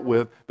hanging out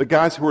with the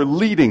guys who are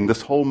leading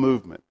this whole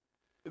movement.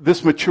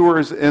 This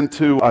matures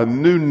into a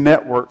new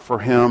network for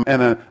him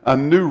and a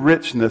new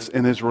richness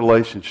in his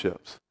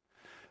relationships.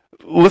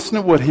 Listen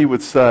to what he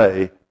would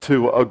say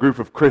to a group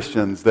of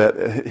Christians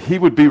that he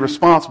would be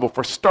responsible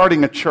for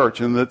starting a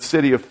church in the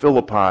city of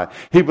Philippi.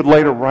 He would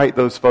later write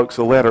those folks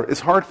a letter.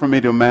 It's hard for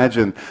me to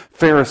imagine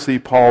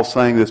Pharisee Paul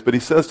saying this, but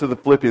he says to the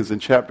Philippians in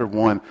chapter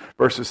 1,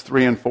 verses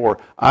 3 and 4,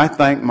 I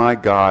thank my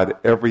God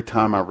every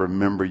time I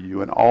remember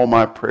you, and all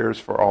my prayers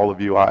for all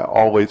of you, I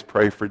always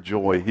pray for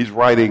joy. He's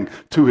writing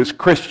to his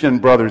Christian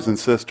brothers and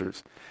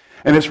sisters.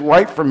 And it's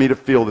right for me to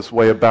feel this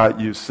way about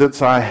you,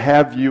 since I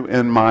have you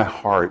in my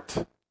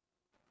heart.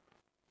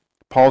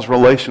 Paul's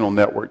relational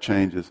network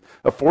changes.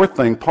 A fourth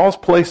thing, Paul's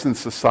place in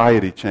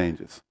society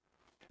changes.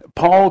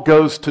 Paul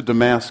goes to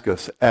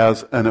Damascus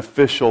as an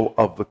official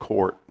of the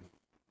court.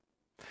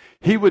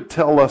 He would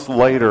tell us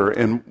later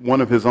in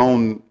one of his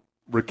own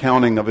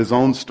recounting of his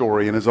own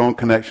story and his own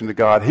connection to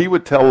God, he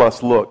would tell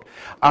us, look,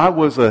 I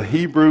was a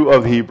Hebrew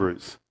of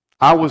Hebrews.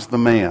 I was the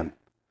man.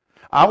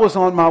 I was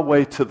on my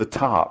way to the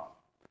top.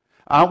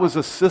 I was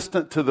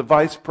assistant to the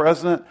vice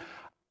president.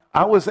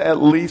 I was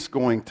at least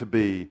going to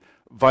be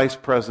vice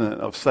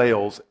president of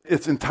sales.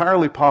 It's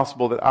entirely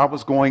possible that I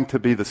was going to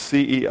be the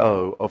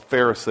CEO of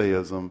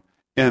Pharisaism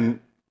in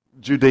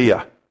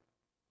Judea.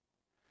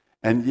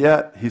 And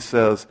yet, he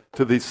says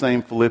to these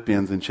same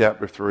Philippians in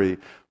chapter 3,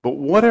 but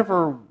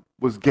whatever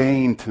was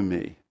gained to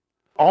me,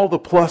 all the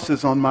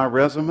pluses on my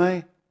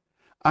resume,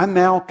 I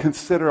now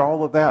consider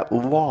all of that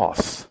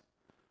loss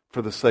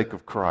for the sake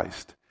of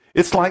Christ.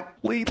 It's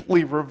like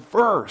completely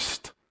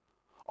reversed.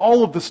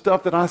 All of the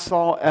stuff that I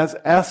saw as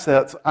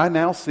assets, I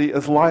now see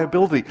as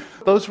liability.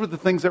 Those were the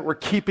things that were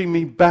keeping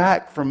me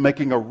back from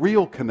making a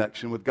real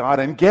connection with God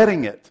and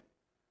getting it.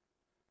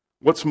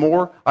 What's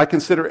more, I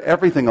consider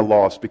everything a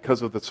loss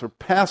because of the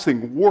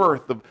surpassing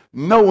worth of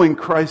knowing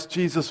Christ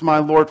Jesus my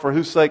Lord, for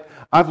whose sake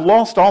I've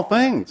lost all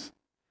things.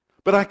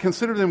 But I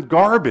consider them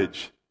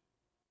garbage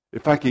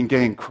if I can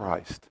gain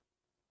Christ.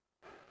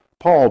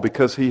 Paul,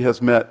 because he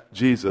has met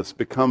Jesus,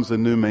 becomes a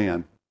new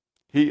man.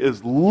 He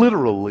is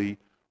literally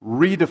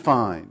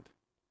redefined.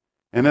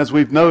 And as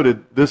we've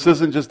noted, this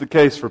isn't just the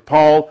case for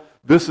Paul.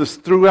 This is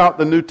throughout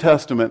the New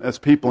Testament as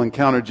people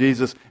encounter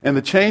Jesus. And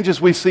the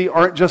changes we see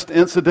aren't just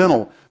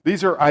incidental.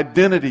 These are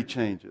identity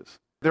changes.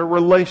 They're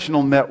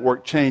relational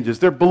network changes.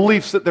 They're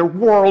beliefs, that their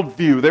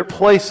worldview, their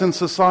place in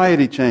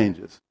society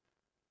changes.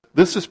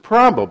 This is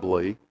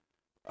probably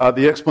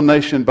the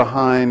explanation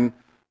behind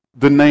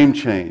the name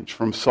change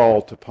from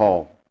Saul to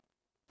Paul.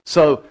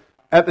 So,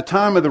 at the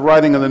time of the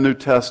writing of the New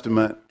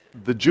Testament,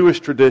 the Jewish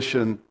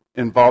tradition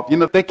involved,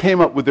 they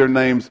came up with their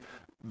names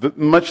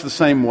much the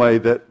same way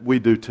that we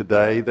do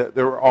today, that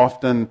they were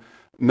often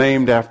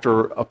named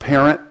after a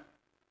parent,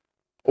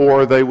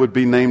 or they would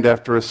be named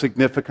after a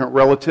significant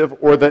relative,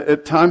 or that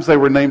at times they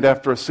were named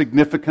after a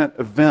significant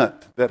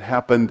event that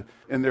happened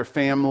in their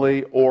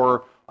family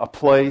or a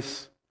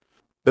place.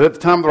 But at the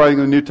time of the writing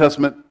of the New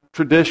Testament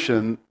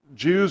tradition,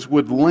 Jews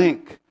would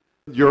link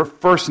your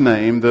first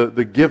name,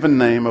 the given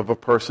name of a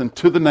person,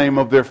 to the name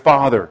of their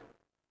father.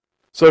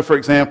 So, for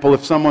example,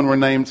 if someone were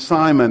named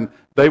Simon,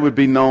 they would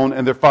be known,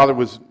 and their father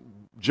was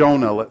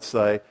Jonah, let's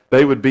say,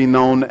 they would be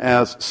known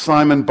as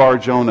Simon Bar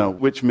Jonah,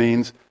 which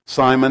means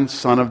Simon,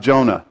 son of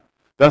Jonah.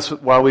 That's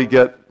why we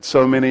get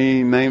so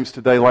many names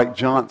today like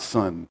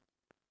Johnson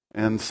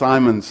and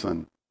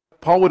Simonson.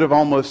 Paul would have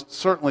almost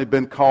certainly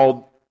been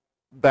called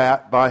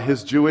that by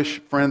his Jewish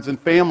friends and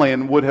family,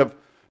 and would have,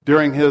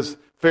 during his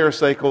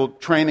Pharisaical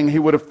training, he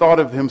would have thought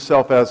of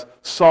himself as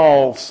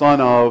Saul, son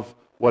of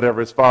whatever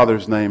his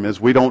father's name is.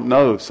 We don't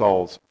know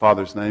Saul's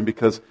father's name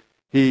because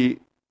he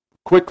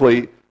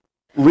quickly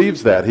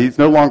leaves that. He's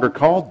no longer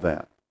called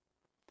that.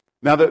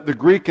 Now, the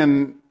Greek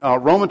and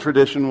Roman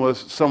tradition was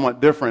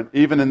somewhat different.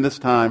 Even in this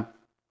time,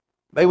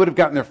 they would have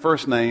gotten their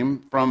first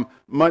name from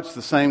much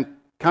the same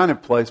kind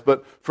of place,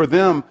 but for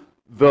them,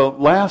 the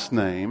last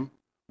name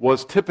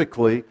was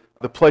typically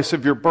the place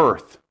of your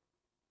birth.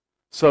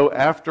 So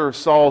after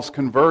Saul's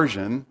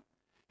conversion,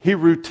 he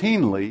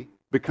routinely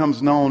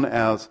becomes known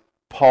as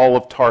Paul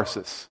of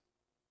Tarsus.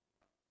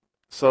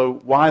 So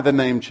why the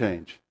name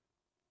change?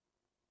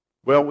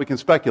 Well, we can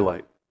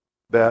speculate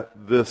that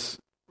this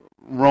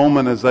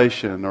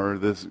Romanization or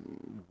this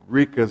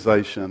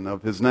Greekization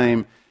of his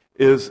name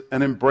is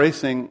an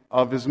embracing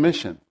of his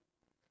mission.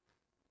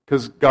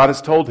 Because God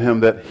has told him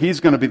that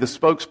he's going to be the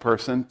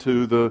spokesperson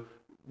to the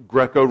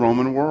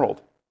Greco-Roman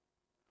world.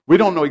 We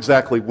don't know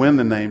exactly when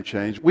the name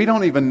changed. We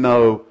don't even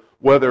know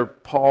whether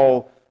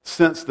Paul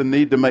sensed the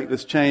need to make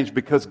this change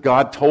because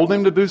God told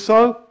him to do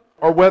so,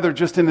 or whether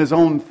just in his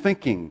own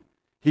thinking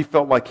he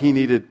felt like he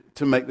needed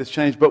to make this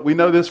change. But we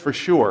know this for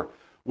sure.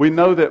 We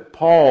know that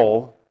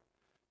Paul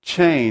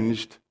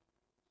changed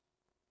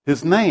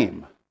his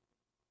name.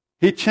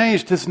 He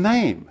changed his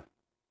name.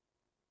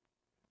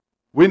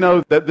 We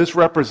know that this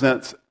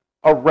represents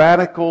a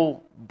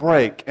radical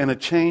break and a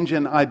change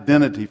in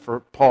identity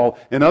for Paul.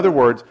 In other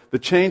words, the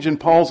change in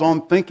Paul's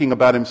own thinking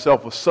about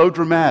himself was so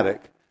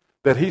dramatic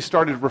that he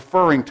started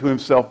referring to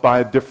himself by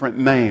a different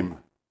name.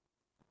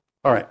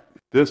 All right,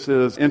 this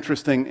is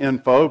interesting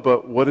info,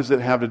 but what does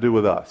it have to do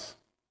with us?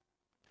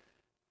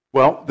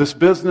 Well, this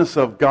business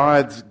of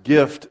God's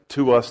gift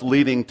to us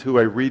leading to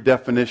a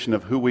redefinition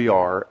of who we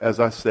are, as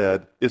I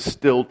said, is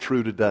still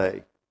true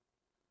today.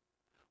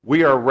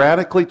 We are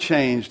radically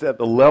changed at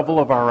the level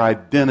of our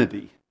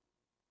identity.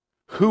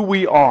 Who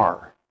we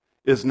are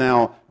is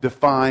now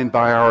defined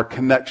by our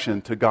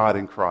connection to God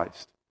in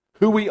Christ.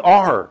 Who we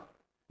are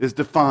is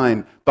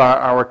defined by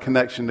our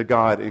connection to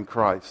God in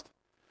Christ.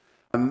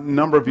 A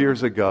number of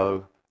years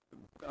ago,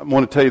 I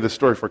want to tell you the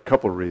story for a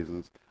couple of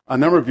reasons. A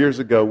number of years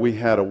ago, we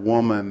had a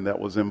woman that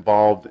was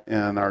involved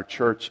in our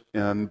church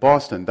in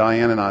Boston.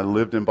 Diane and I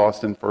lived in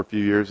Boston for a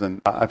few years,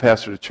 and I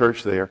pastored a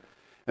church there.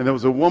 And there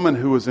was a woman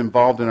who was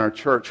involved in our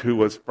church who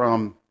was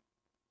from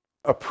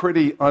a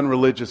pretty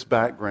unreligious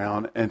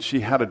background, and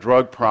she had a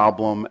drug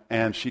problem,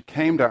 and she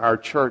came to our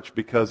church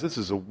because this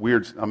is a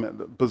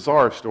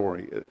bizarre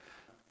story.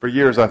 For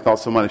years, I thought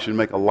somebody should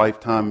make a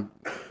Lifetime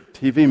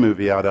TV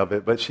movie out of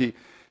it, but she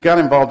got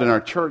involved in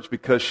our church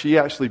because she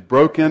actually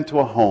broke into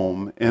a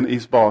home in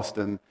East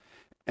Boston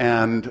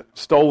and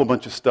stole a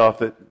bunch of stuff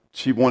that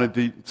she wanted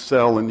to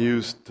sell and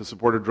use to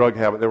support her drug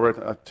habit. There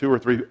were 2 or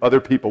 3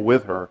 other people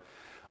with her.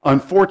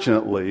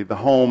 Unfortunately, the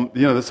home,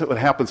 this would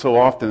happen so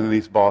often in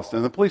East Boston,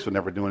 and the police would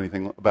never do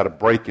anything about a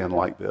break-in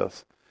like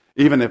this.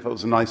 Even if it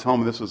was a nice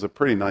home, this was a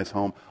pretty nice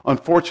home.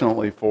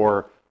 Unfortunately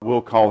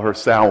we'll call her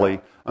Sally.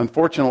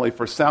 Unfortunately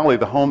for Sally,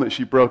 the home that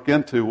she broke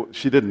into,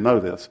 she didn't know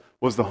this,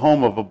 was the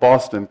home of a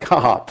Boston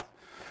cop.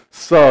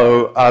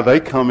 So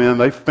they come in,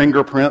 they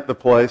fingerprint the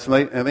place,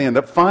 and they end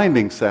up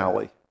finding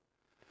Sally.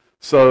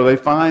 So they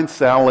find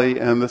Sally,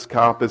 and this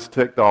cop is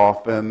ticked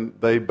off, and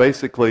they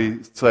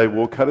basically say,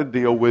 we'll cut a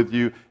deal with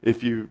you.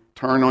 If you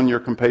turn on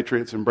your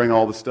compatriots and bring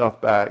all the stuff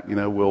back,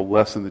 we'll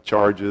lessen the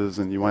charges,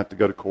 and you won't have to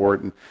go to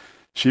court. And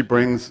she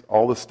brings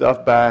all the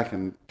stuff back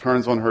and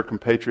turns on her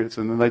compatriots,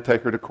 and then they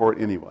take her to court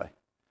anyway.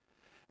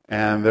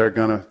 And they're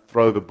going to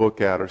throw the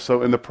book at her.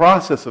 So in the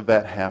process of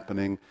that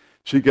happening,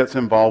 she gets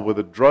involved with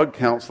a drug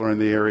counselor in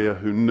the area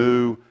who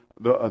knew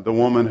the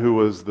woman who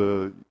was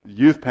the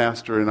youth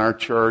pastor in our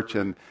church,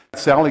 and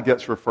Sally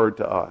gets referred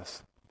to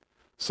us.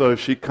 So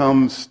she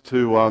comes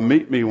to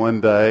meet me one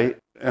day,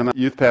 and a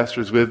youth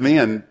pastor's with me,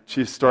 and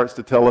she starts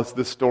to tell us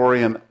this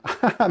story, and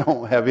I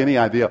don't have any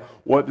idea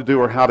what to do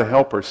or how to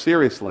help her.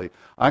 Seriously.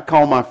 I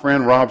call my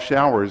friend Rob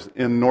Showers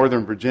in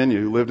Northern Virginia,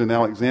 who lived in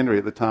Alexandria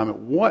at the time,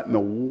 and what in the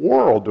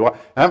world I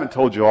haven't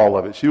told you all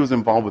of it. She was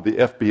involved with the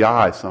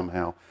FBI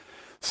somehow.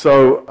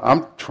 So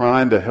I'm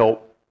trying to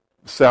help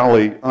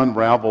Sally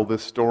unravel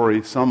this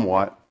story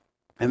somewhat.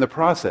 In the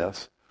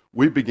process,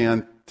 we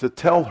began to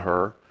tell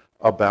her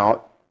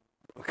about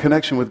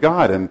connection with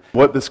God and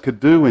what this could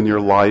do in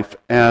your life.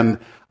 And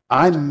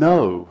I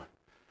know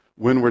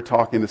when we're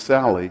talking to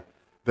Sally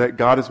that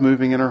God is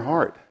moving in her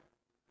heart.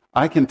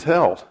 I can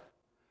tell.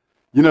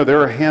 There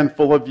are a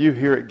handful of you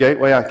here at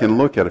Gateway. I can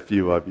look at a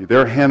few of you. There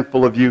are a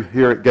handful of you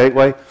here at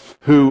Gateway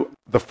who,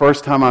 the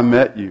first time I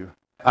met you,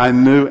 I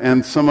knew,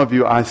 and some of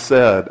you I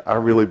said, I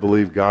really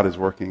believe God is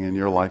working in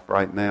your life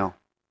right now.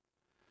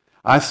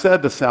 I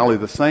said to Sally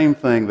the same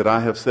thing that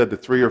I have said to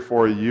 3 or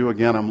 4 of you.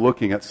 Again, I'm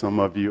looking at some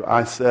of you.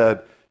 I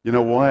said, you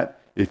know what?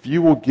 If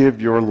you will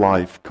give your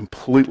life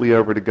completely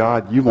over to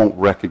God, you won't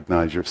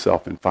recognize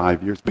yourself in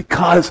 5 years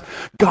because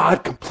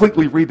God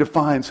completely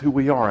redefines who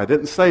we are. I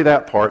didn't say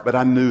that part, but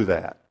I knew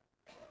that.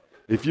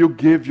 If you'll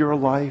give your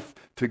life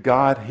to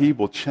God, He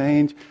will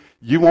change.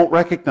 You won't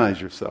recognize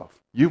yourself.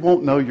 You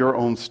won't know your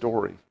own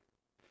story.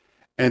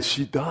 And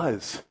she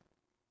does.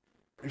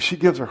 She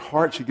gives her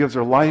heart, she gives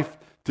her life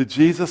to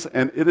Jesus,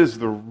 and it is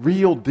the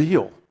real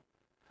deal.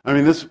 I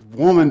mean, this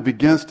woman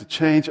begins to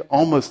change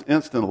almost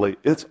instantly.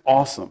 It's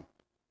awesome.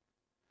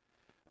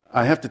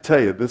 I have to tell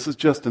you, this is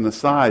just an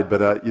aside,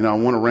 but I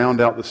want to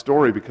round out the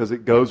story because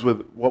it goes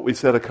with what we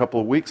said a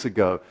couple of weeks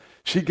ago.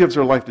 She gives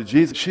her life to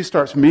Jesus. She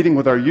starts meeting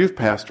with our youth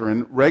pastor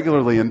and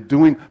regularly and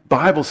doing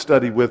Bible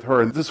study with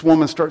her. And this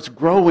woman starts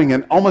growing,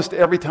 and almost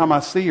every time I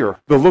see her,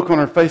 the look on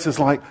her face is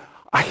like,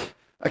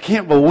 I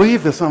can't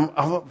believe this. I'm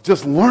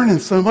just learning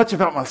so much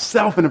about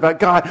myself and about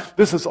God.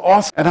 This is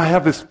awesome. And I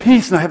have this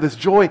peace and I have this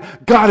joy.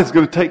 God is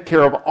going to take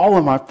care of all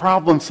of my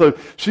problems. So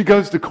she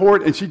goes to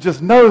court and she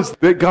just knows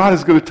that God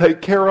is going to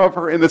take care of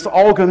her and it's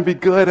all going to be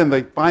good. And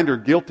they find her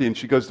guilty and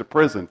she goes to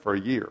prison for a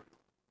year.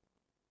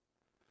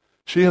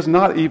 She has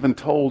not even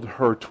told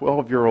her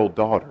 12-year-old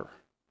daughter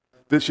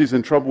that she's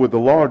in trouble with the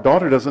law. Her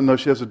daughter doesn't know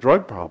she has a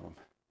drug problem.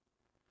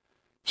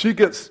 She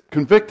gets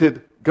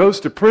convicted, goes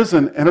to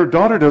prison, and her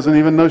daughter doesn't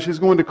even know she's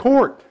going to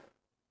court.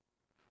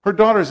 Her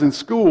daughter's in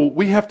school.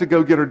 We have to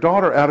go get her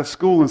daughter out of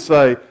school and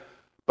say,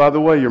 by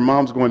the way, your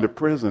mom's going to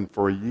prison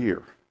for a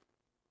year.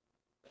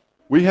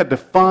 We had to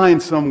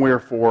find somewhere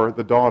for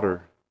the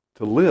daughter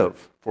to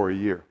live for a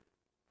year.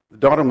 The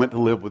daughter went to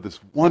live with this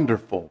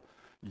wonderful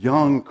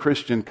young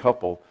Christian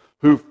couple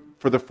who,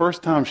 for the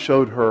first time,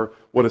 showed her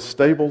what a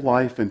stable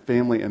life and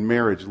family and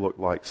marriage looked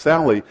like.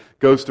 Sally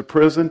goes to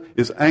prison,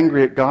 is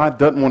angry at God,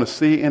 doesn't want to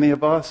see any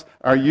of us.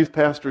 Our youth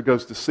pastor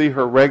goes to see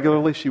her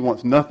regularly. She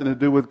wants nothing to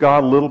do with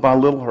God. Little by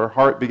little, her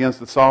heart begins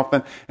to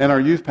soften. And our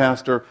youth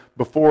pastor,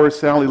 before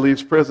Sally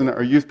leaves prison,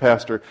 our youth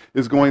pastor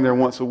is going there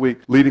once a week,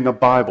 leading a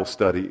Bible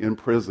study in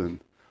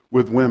prison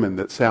with women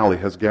that Sally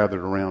has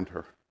gathered around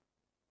her.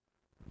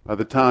 By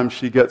the time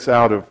she gets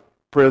out of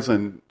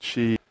prison,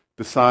 she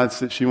decides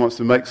that she wants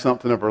to make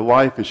something of her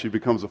life, and she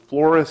becomes a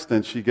florist,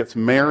 and she gets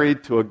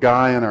married to a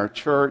guy in our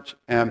church,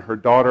 and her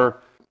daughter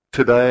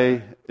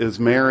today is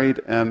married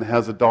and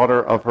has a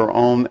daughter of her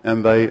own,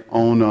 and they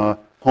own a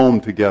home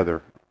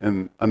together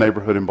in a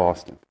neighborhood in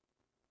Boston.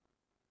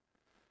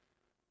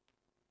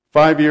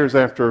 5 years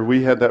after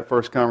we had that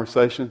first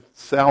conversation,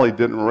 Sally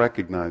didn't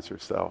recognize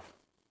herself.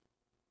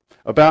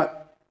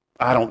 About,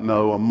 I don't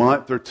know, a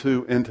month or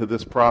two into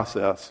this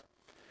process,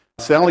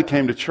 Sally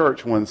came to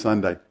church one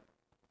Sunday,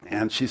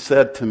 and she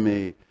said to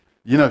me,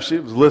 you know, she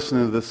was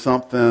listening to this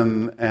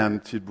something,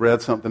 and she'd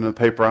read something in the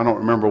paper, I don't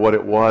remember what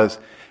it was,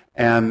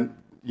 and,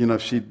 you know,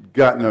 she'd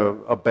gotten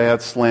a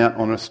bad slant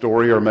on a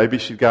story, or maybe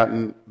she'd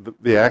gotten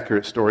the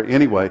accurate story.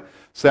 Anyway,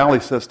 Sally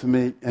says to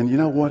me, and you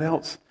know what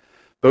else?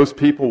 Those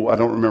people, I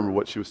don't remember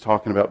what she was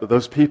talking about, but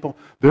those people,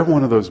 they're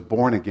one of those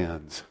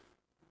born-agains.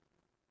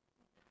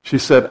 She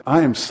said,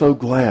 I am so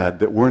glad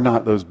that we're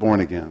not those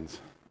born-agains.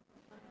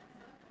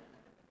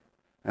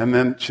 And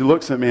then she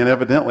looks at me, and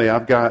evidently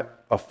I've got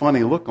a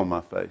funny look on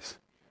my face.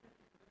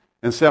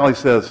 And Sally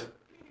says,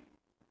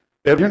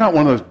 Ed, you're not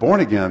one of those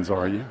born-agains,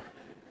 are you?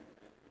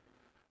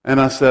 And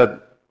I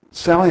said,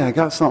 Sally, I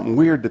got something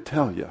weird to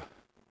tell you.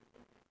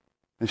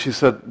 And she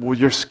said, well,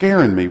 you're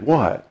scaring me.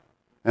 What?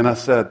 And I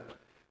said,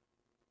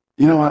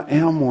 you know, I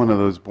am one of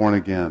those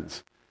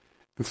born-agains.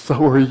 And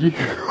so are you.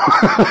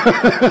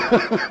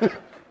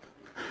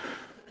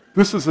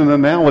 This is an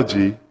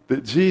analogy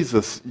that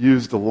Jesus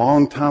used a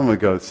long time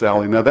ago,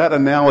 Sally. Now, that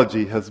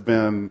analogy has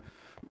been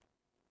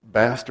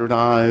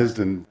bastardized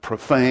and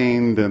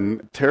profaned,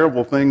 and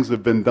terrible things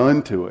have been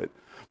done to it.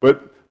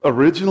 But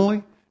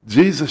originally,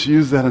 Jesus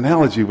used that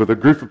analogy with a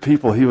group of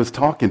people he was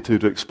talking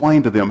to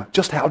explain to them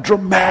just how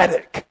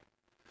dramatic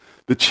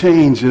the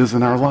change is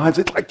in our lives.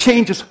 It like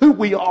changes who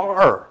we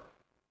are.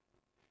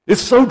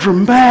 It's so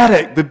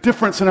dramatic, the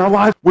difference in our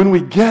lives, when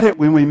we get it,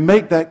 when we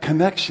make that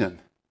connection.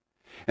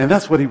 And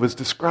that's what he was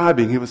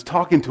describing. He was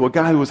talking to a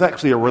guy who was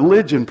actually a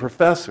religion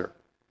professor.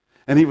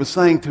 And he was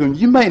saying to him,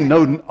 you may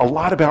know a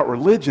lot about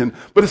religion,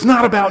 but it's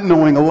not about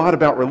knowing a lot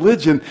about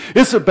religion.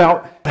 It's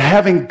about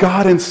having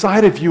God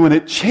inside of you, and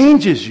it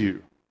changes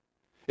you.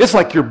 It's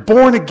like you're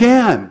born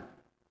again.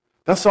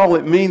 That's all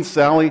it means,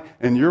 Sally,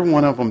 and you're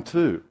one of them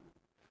too.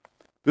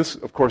 This,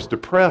 of course,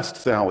 depressed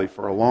Sally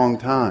for a long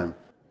time.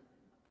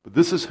 But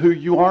this is who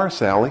you are,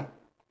 Sally.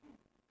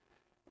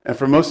 And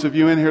for most of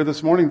you in here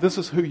this morning, this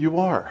is who you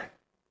are.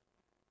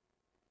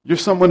 You're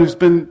someone who's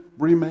been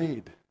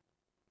remade.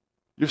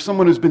 You're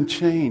someone who's been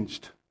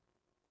changed.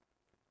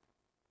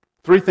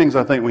 3 things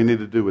I think we need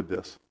to do with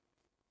this.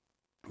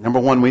 Number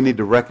 1, we need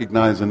to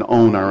recognize and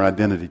own our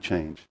identity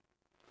change.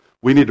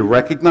 We need to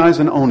recognize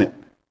and own it.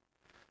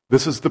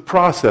 This is the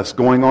process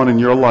going on in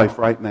your life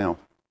right now.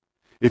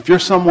 If you're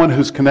someone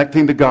who's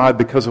connecting to God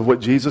because of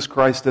what Jesus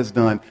Christ has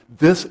done,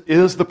 this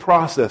is the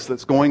process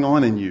that's going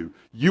on in you.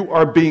 You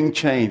are being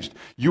changed.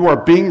 You are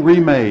being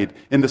remade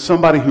into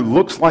somebody who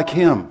looks like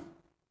Him.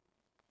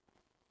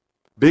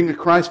 Being a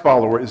Christ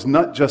follower is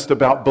not just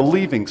about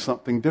believing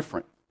something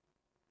different.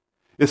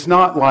 It's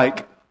not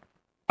like,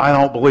 I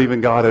don't believe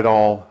in God at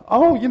all.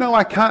 Oh, you know,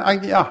 I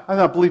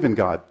don't believe in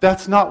God.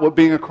 That's not what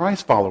being a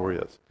Christ follower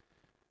is.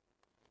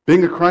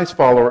 Being a Christ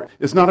follower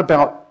is not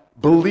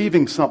about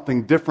believing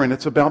something different.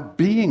 It's about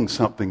being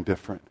something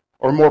different.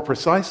 Or more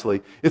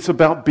precisely, it's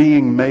about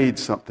being made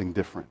something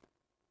different.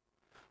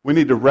 We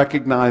need to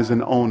recognize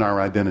and own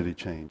our identity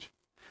change.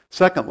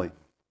 Secondly,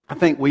 I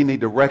think we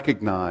need to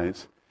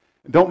recognize,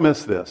 don't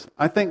miss this,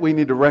 I think we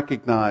need to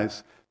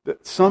recognize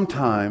that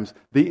sometimes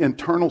the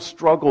internal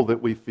struggle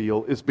that we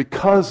feel is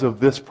because of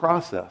this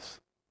process.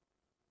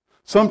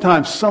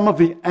 Sometimes some of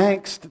the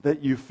angst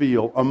that you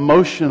feel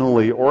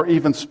emotionally or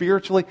even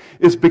spiritually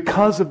is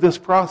because of this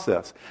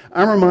process.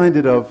 I'm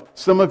reminded of,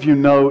 some of you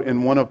know,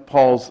 in one of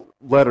Paul's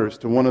letters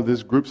to one of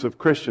these groups of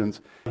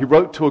Christians, he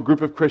wrote to a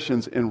group of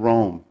Christians in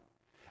Rome.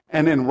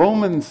 And in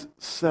Romans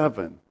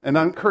 7, and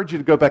I encourage you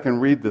to go back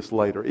and read this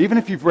later. Even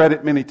if you've read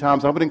it many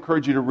times, I would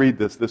encourage you to read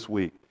this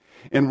week.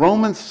 In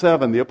Romans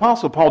 7, the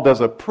Apostle Paul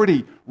does a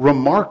pretty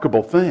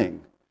remarkable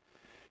thing.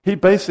 He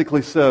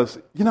basically says,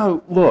 you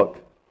know, look,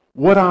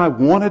 what I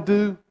want to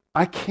do,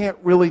 I can't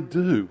really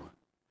do.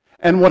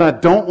 And what I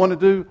don't want to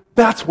do,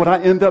 that's what I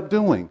end up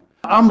doing.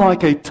 I'm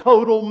like a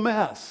total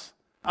mess.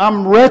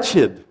 I'm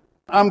wretched.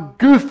 I'm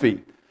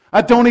goofy.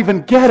 I don't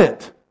even get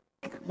it.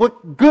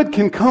 What good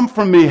can come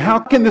from me? How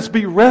can this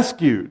be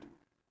rescued?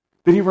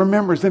 Then he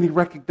remembers, then he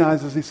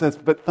recognizes, he says,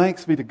 but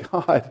thanks be to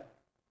God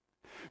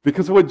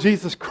because of what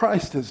Jesus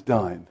Christ has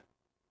done.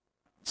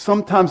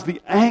 Sometimes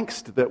the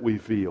angst that we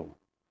feel,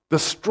 the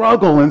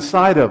struggle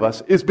inside of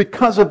us is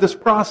because of this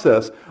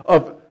process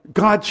of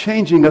God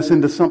changing us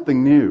into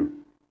something new.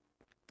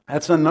 I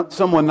had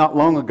someone not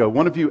long ago,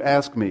 one of you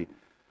asked me,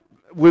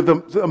 with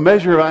a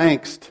measure of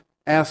angst,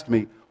 asked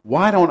me,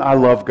 why don't I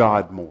love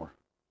God more?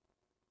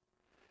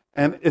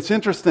 And it's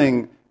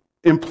interesting,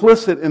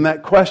 implicit in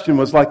that question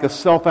was like a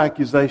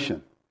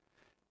self-accusation.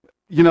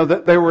 You know,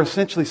 that they were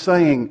essentially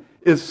saying,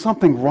 is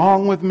something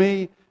wrong with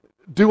me?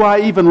 Do I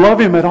even love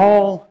Him at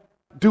all?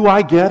 Do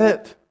I get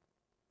it?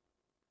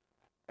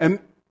 And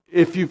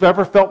if you've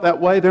ever felt that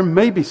way, there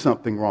may be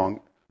something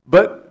wrong.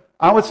 But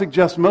I would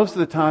suggest most of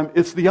the time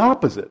it's the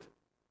opposite.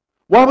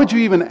 Why would you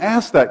even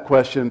ask that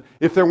question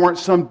if there weren't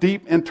some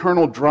deep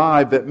internal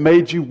drive that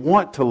made you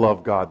want to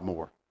love God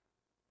more?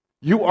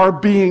 You are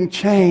being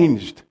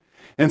changed.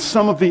 And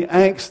some of the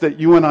angst that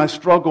you and I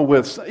struggle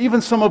with,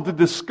 even some of the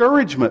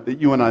discouragement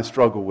that you and I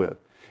struggle with,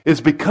 is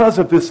because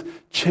of this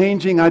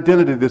changing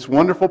identity, this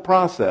wonderful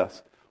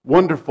process,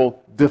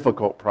 wonderful,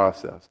 difficult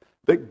process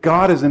that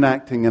God is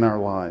enacting in our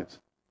lives.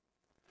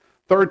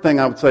 Third thing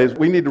I would say is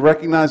we need to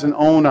recognize and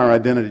own our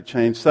identity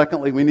change.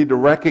 Secondly, we need to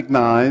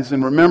recognize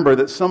and remember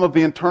that some of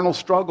the internal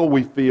struggle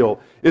we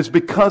feel is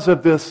because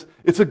of this.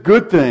 It's a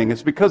good thing.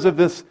 It's because of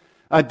this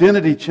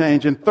identity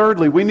change. And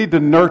thirdly, we need to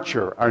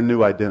nurture our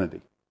new identity.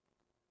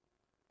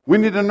 We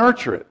need to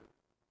nurture it.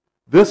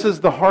 This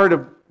is the heart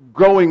of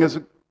growing as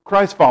a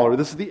Christ follower.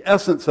 This is the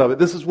essence of it.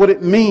 This is what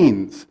it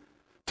means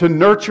to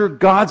nurture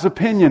God's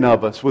opinion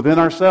of us within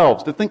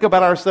ourselves, to think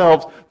about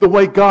ourselves the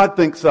way God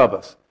thinks of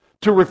us,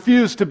 to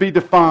refuse to be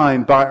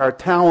defined by our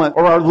talent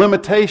or our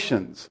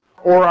limitations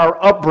or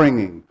our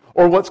upbringing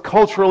or what's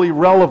culturally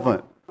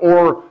relevant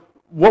or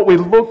what we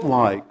look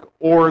like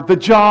or the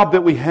job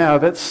that we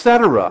have,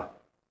 etc.,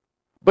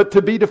 but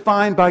to be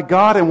defined by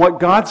God and what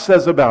God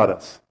says about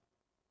us.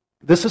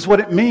 This is what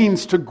it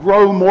means to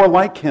grow more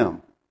like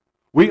Him.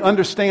 We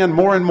understand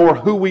more and more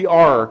who we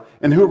are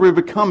and who we're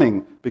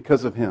becoming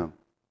because of Him.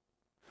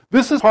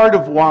 This is part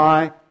of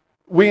why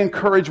we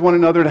encourage one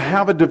another to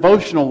have a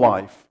devotional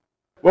life,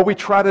 where we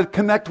try to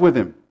connect with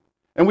Him.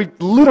 And we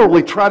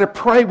literally try to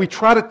pray. We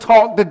try to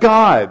talk to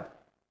God.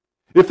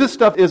 If this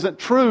stuff isn't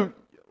true,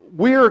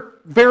 we're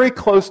very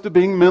close to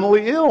being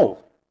mentally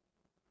ill.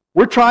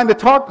 We're trying to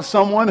talk to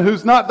someone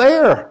who's not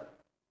there.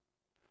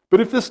 But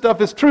if this stuff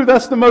is true,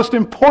 that's the most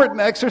important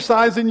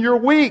exercise in your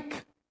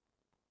week.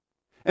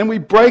 And we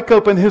break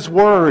open His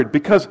Word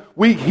because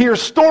we hear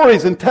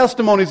stories and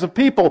testimonies of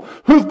people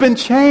who've been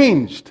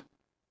changed.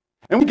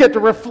 And we get to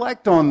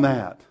reflect on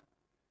that.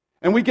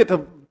 And we get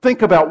to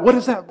think about, what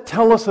does that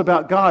tell us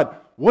about God?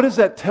 What does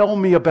that tell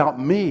me about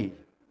me?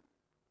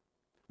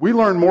 We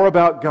learn more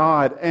about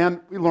God, and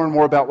we learn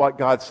more about what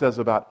God says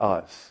about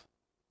us.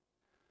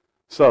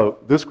 So,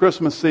 this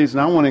Christmas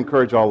season, I want to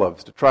encourage all of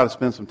us to try to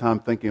spend some time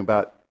thinking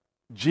about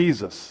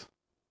Jesus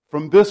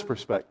from this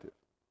perspective.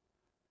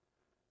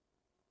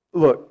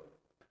 Look,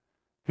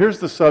 here's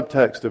the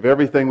subtext of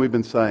everything we've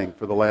been saying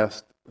for the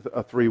last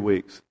 3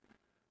 weeks.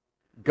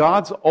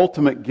 God's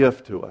ultimate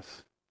gift to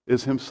us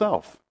is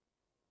Himself.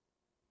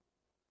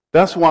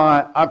 That's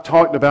why I've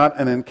talked about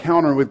an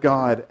encounter with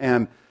God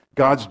and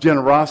God's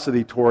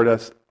generosity toward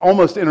us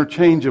almost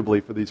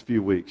interchangeably for these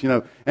few weeks. You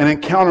know, an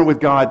encounter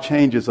with God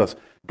changes us.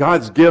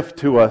 God's gift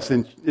to us,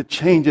 and it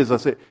changes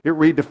us. It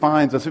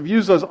redefines us. I've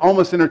used those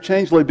almost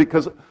interchangeably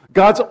because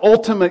God's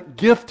ultimate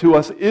gift to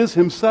us is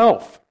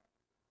Himself.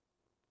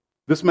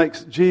 This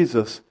makes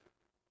Jesus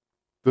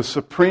the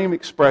supreme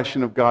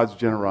expression of God's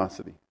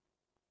generosity.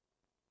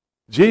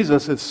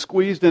 Jesus is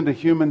squeezed into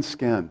human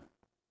skin.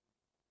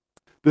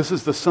 This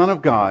is the Son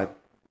of God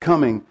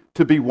coming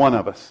to be one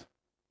of us.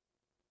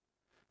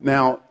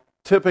 Now,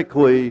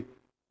 typically,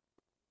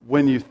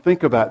 when you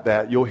think about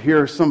that, you'll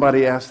hear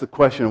somebody ask the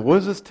question, what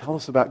does this tell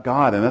us about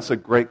God? And that's a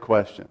great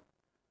question.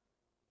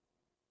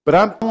 But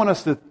I want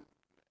us to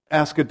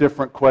ask a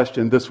different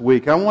question this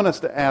week. I want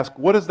us to ask,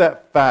 what is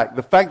that fact?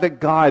 The fact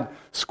that God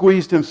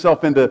squeezed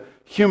Himself into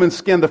human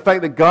skin, the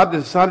fact that God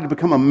decided to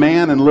become a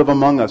man and live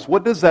among us,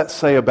 what does that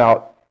say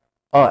about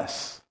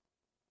us?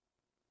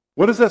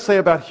 What does that say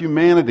about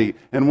humanity?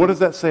 And what does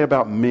that say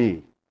about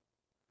me?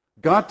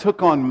 God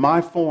took on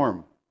my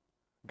form.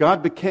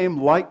 God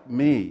became like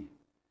me.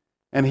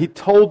 And He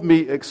told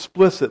me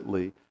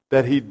explicitly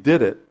that He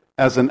did it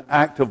as an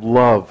act of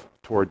love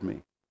toward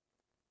me.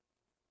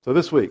 So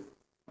this week,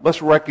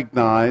 let's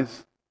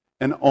recognize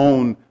and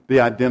own the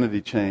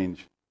identity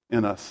change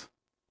in us.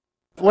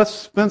 Let's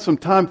spend some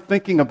time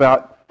thinking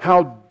about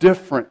how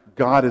different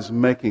God is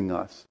making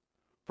us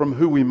from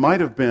who we might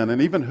have been and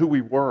even who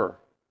we were.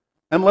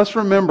 And let's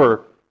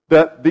remember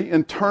that the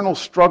internal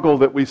struggle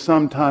that we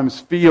sometimes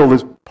feel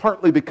is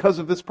partly because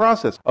of this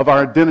process of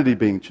our identity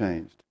being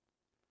changed.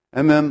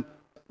 And then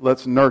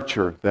let's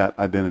nurture that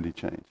identity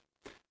change.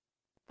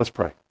 Let's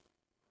pray.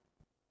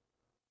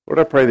 Lord,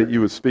 I pray that You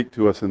would speak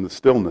to us in the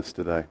stillness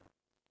today.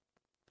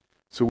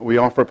 So we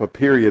offer up a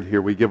period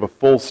here. We give a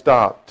full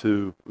stop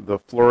to the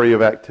flurry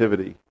of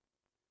activity.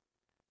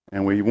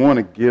 And we want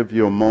to give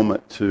You a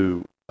moment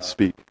to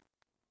speak.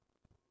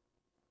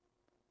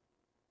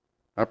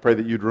 I pray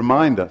that You'd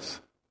remind us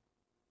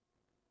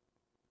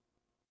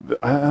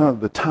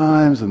the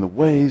times and the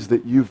ways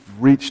that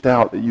You've reached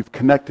out, that You've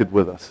connected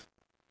with us,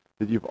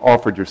 that You've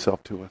offered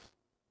Yourself to us.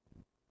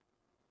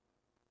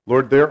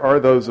 Lord, there are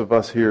those of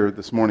us here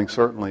this morning,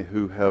 certainly,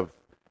 who have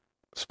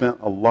spent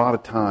a lot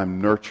of time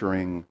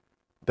nurturing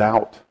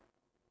doubt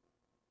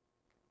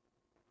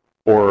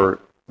or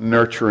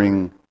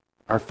nurturing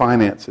our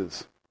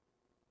finances,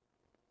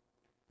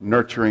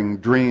 nurturing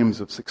dreams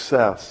of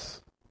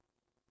success,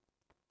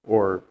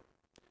 or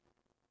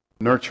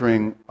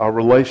nurturing a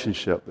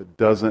relationship that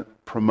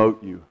doesn't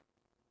promote you,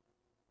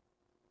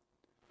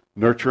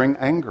 nurturing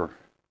anger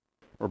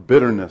or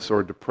bitterness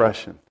or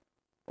depression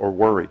or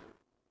worry.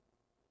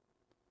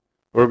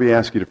 Lord, we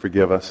ask You to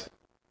forgive us,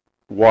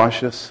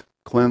 wash us,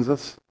 cleanse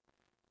us,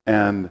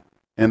 and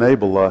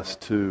enable us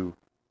to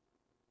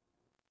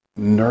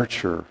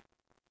nurture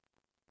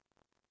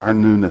our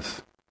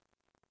newness,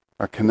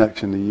 our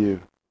connection to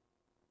you.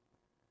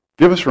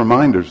 Give us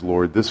reminders,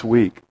 Lord, this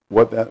week,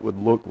 what that would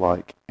look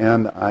like.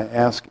 And I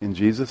ask in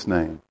Jesus'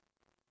 name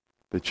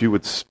that you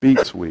would speak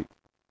this week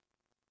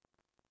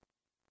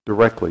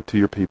directly to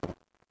your people.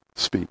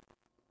 Speak.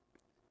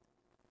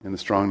 In the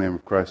strong name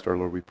of Christ our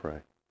Lord we pray.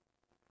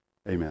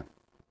 Amen.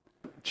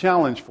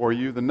 Challenge for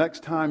you, the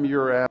next time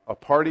you're at a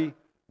party,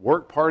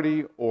 work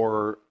party,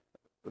 or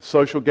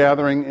social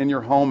gathering in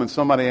your home and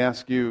somebody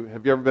asks you,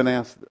 have you ever been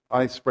asked the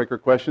icebreaker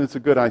question? It's a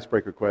good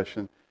icebreaker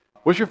question.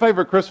 What's your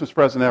favorite Christmas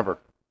present ever?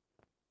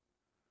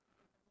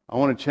 I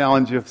want to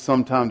challenge you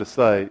sometime to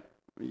say,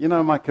 you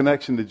know, my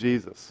connection to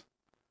Jesus.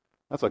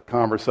 That's a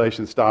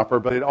conversation stopper,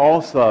 but it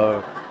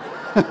also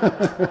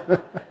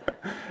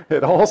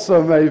it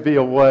also may be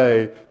a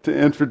way to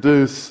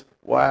introduce,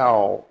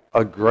 wow,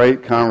 a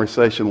great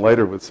conversation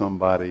later with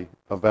somebody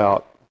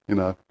about, you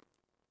know,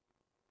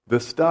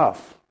 this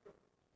stuff.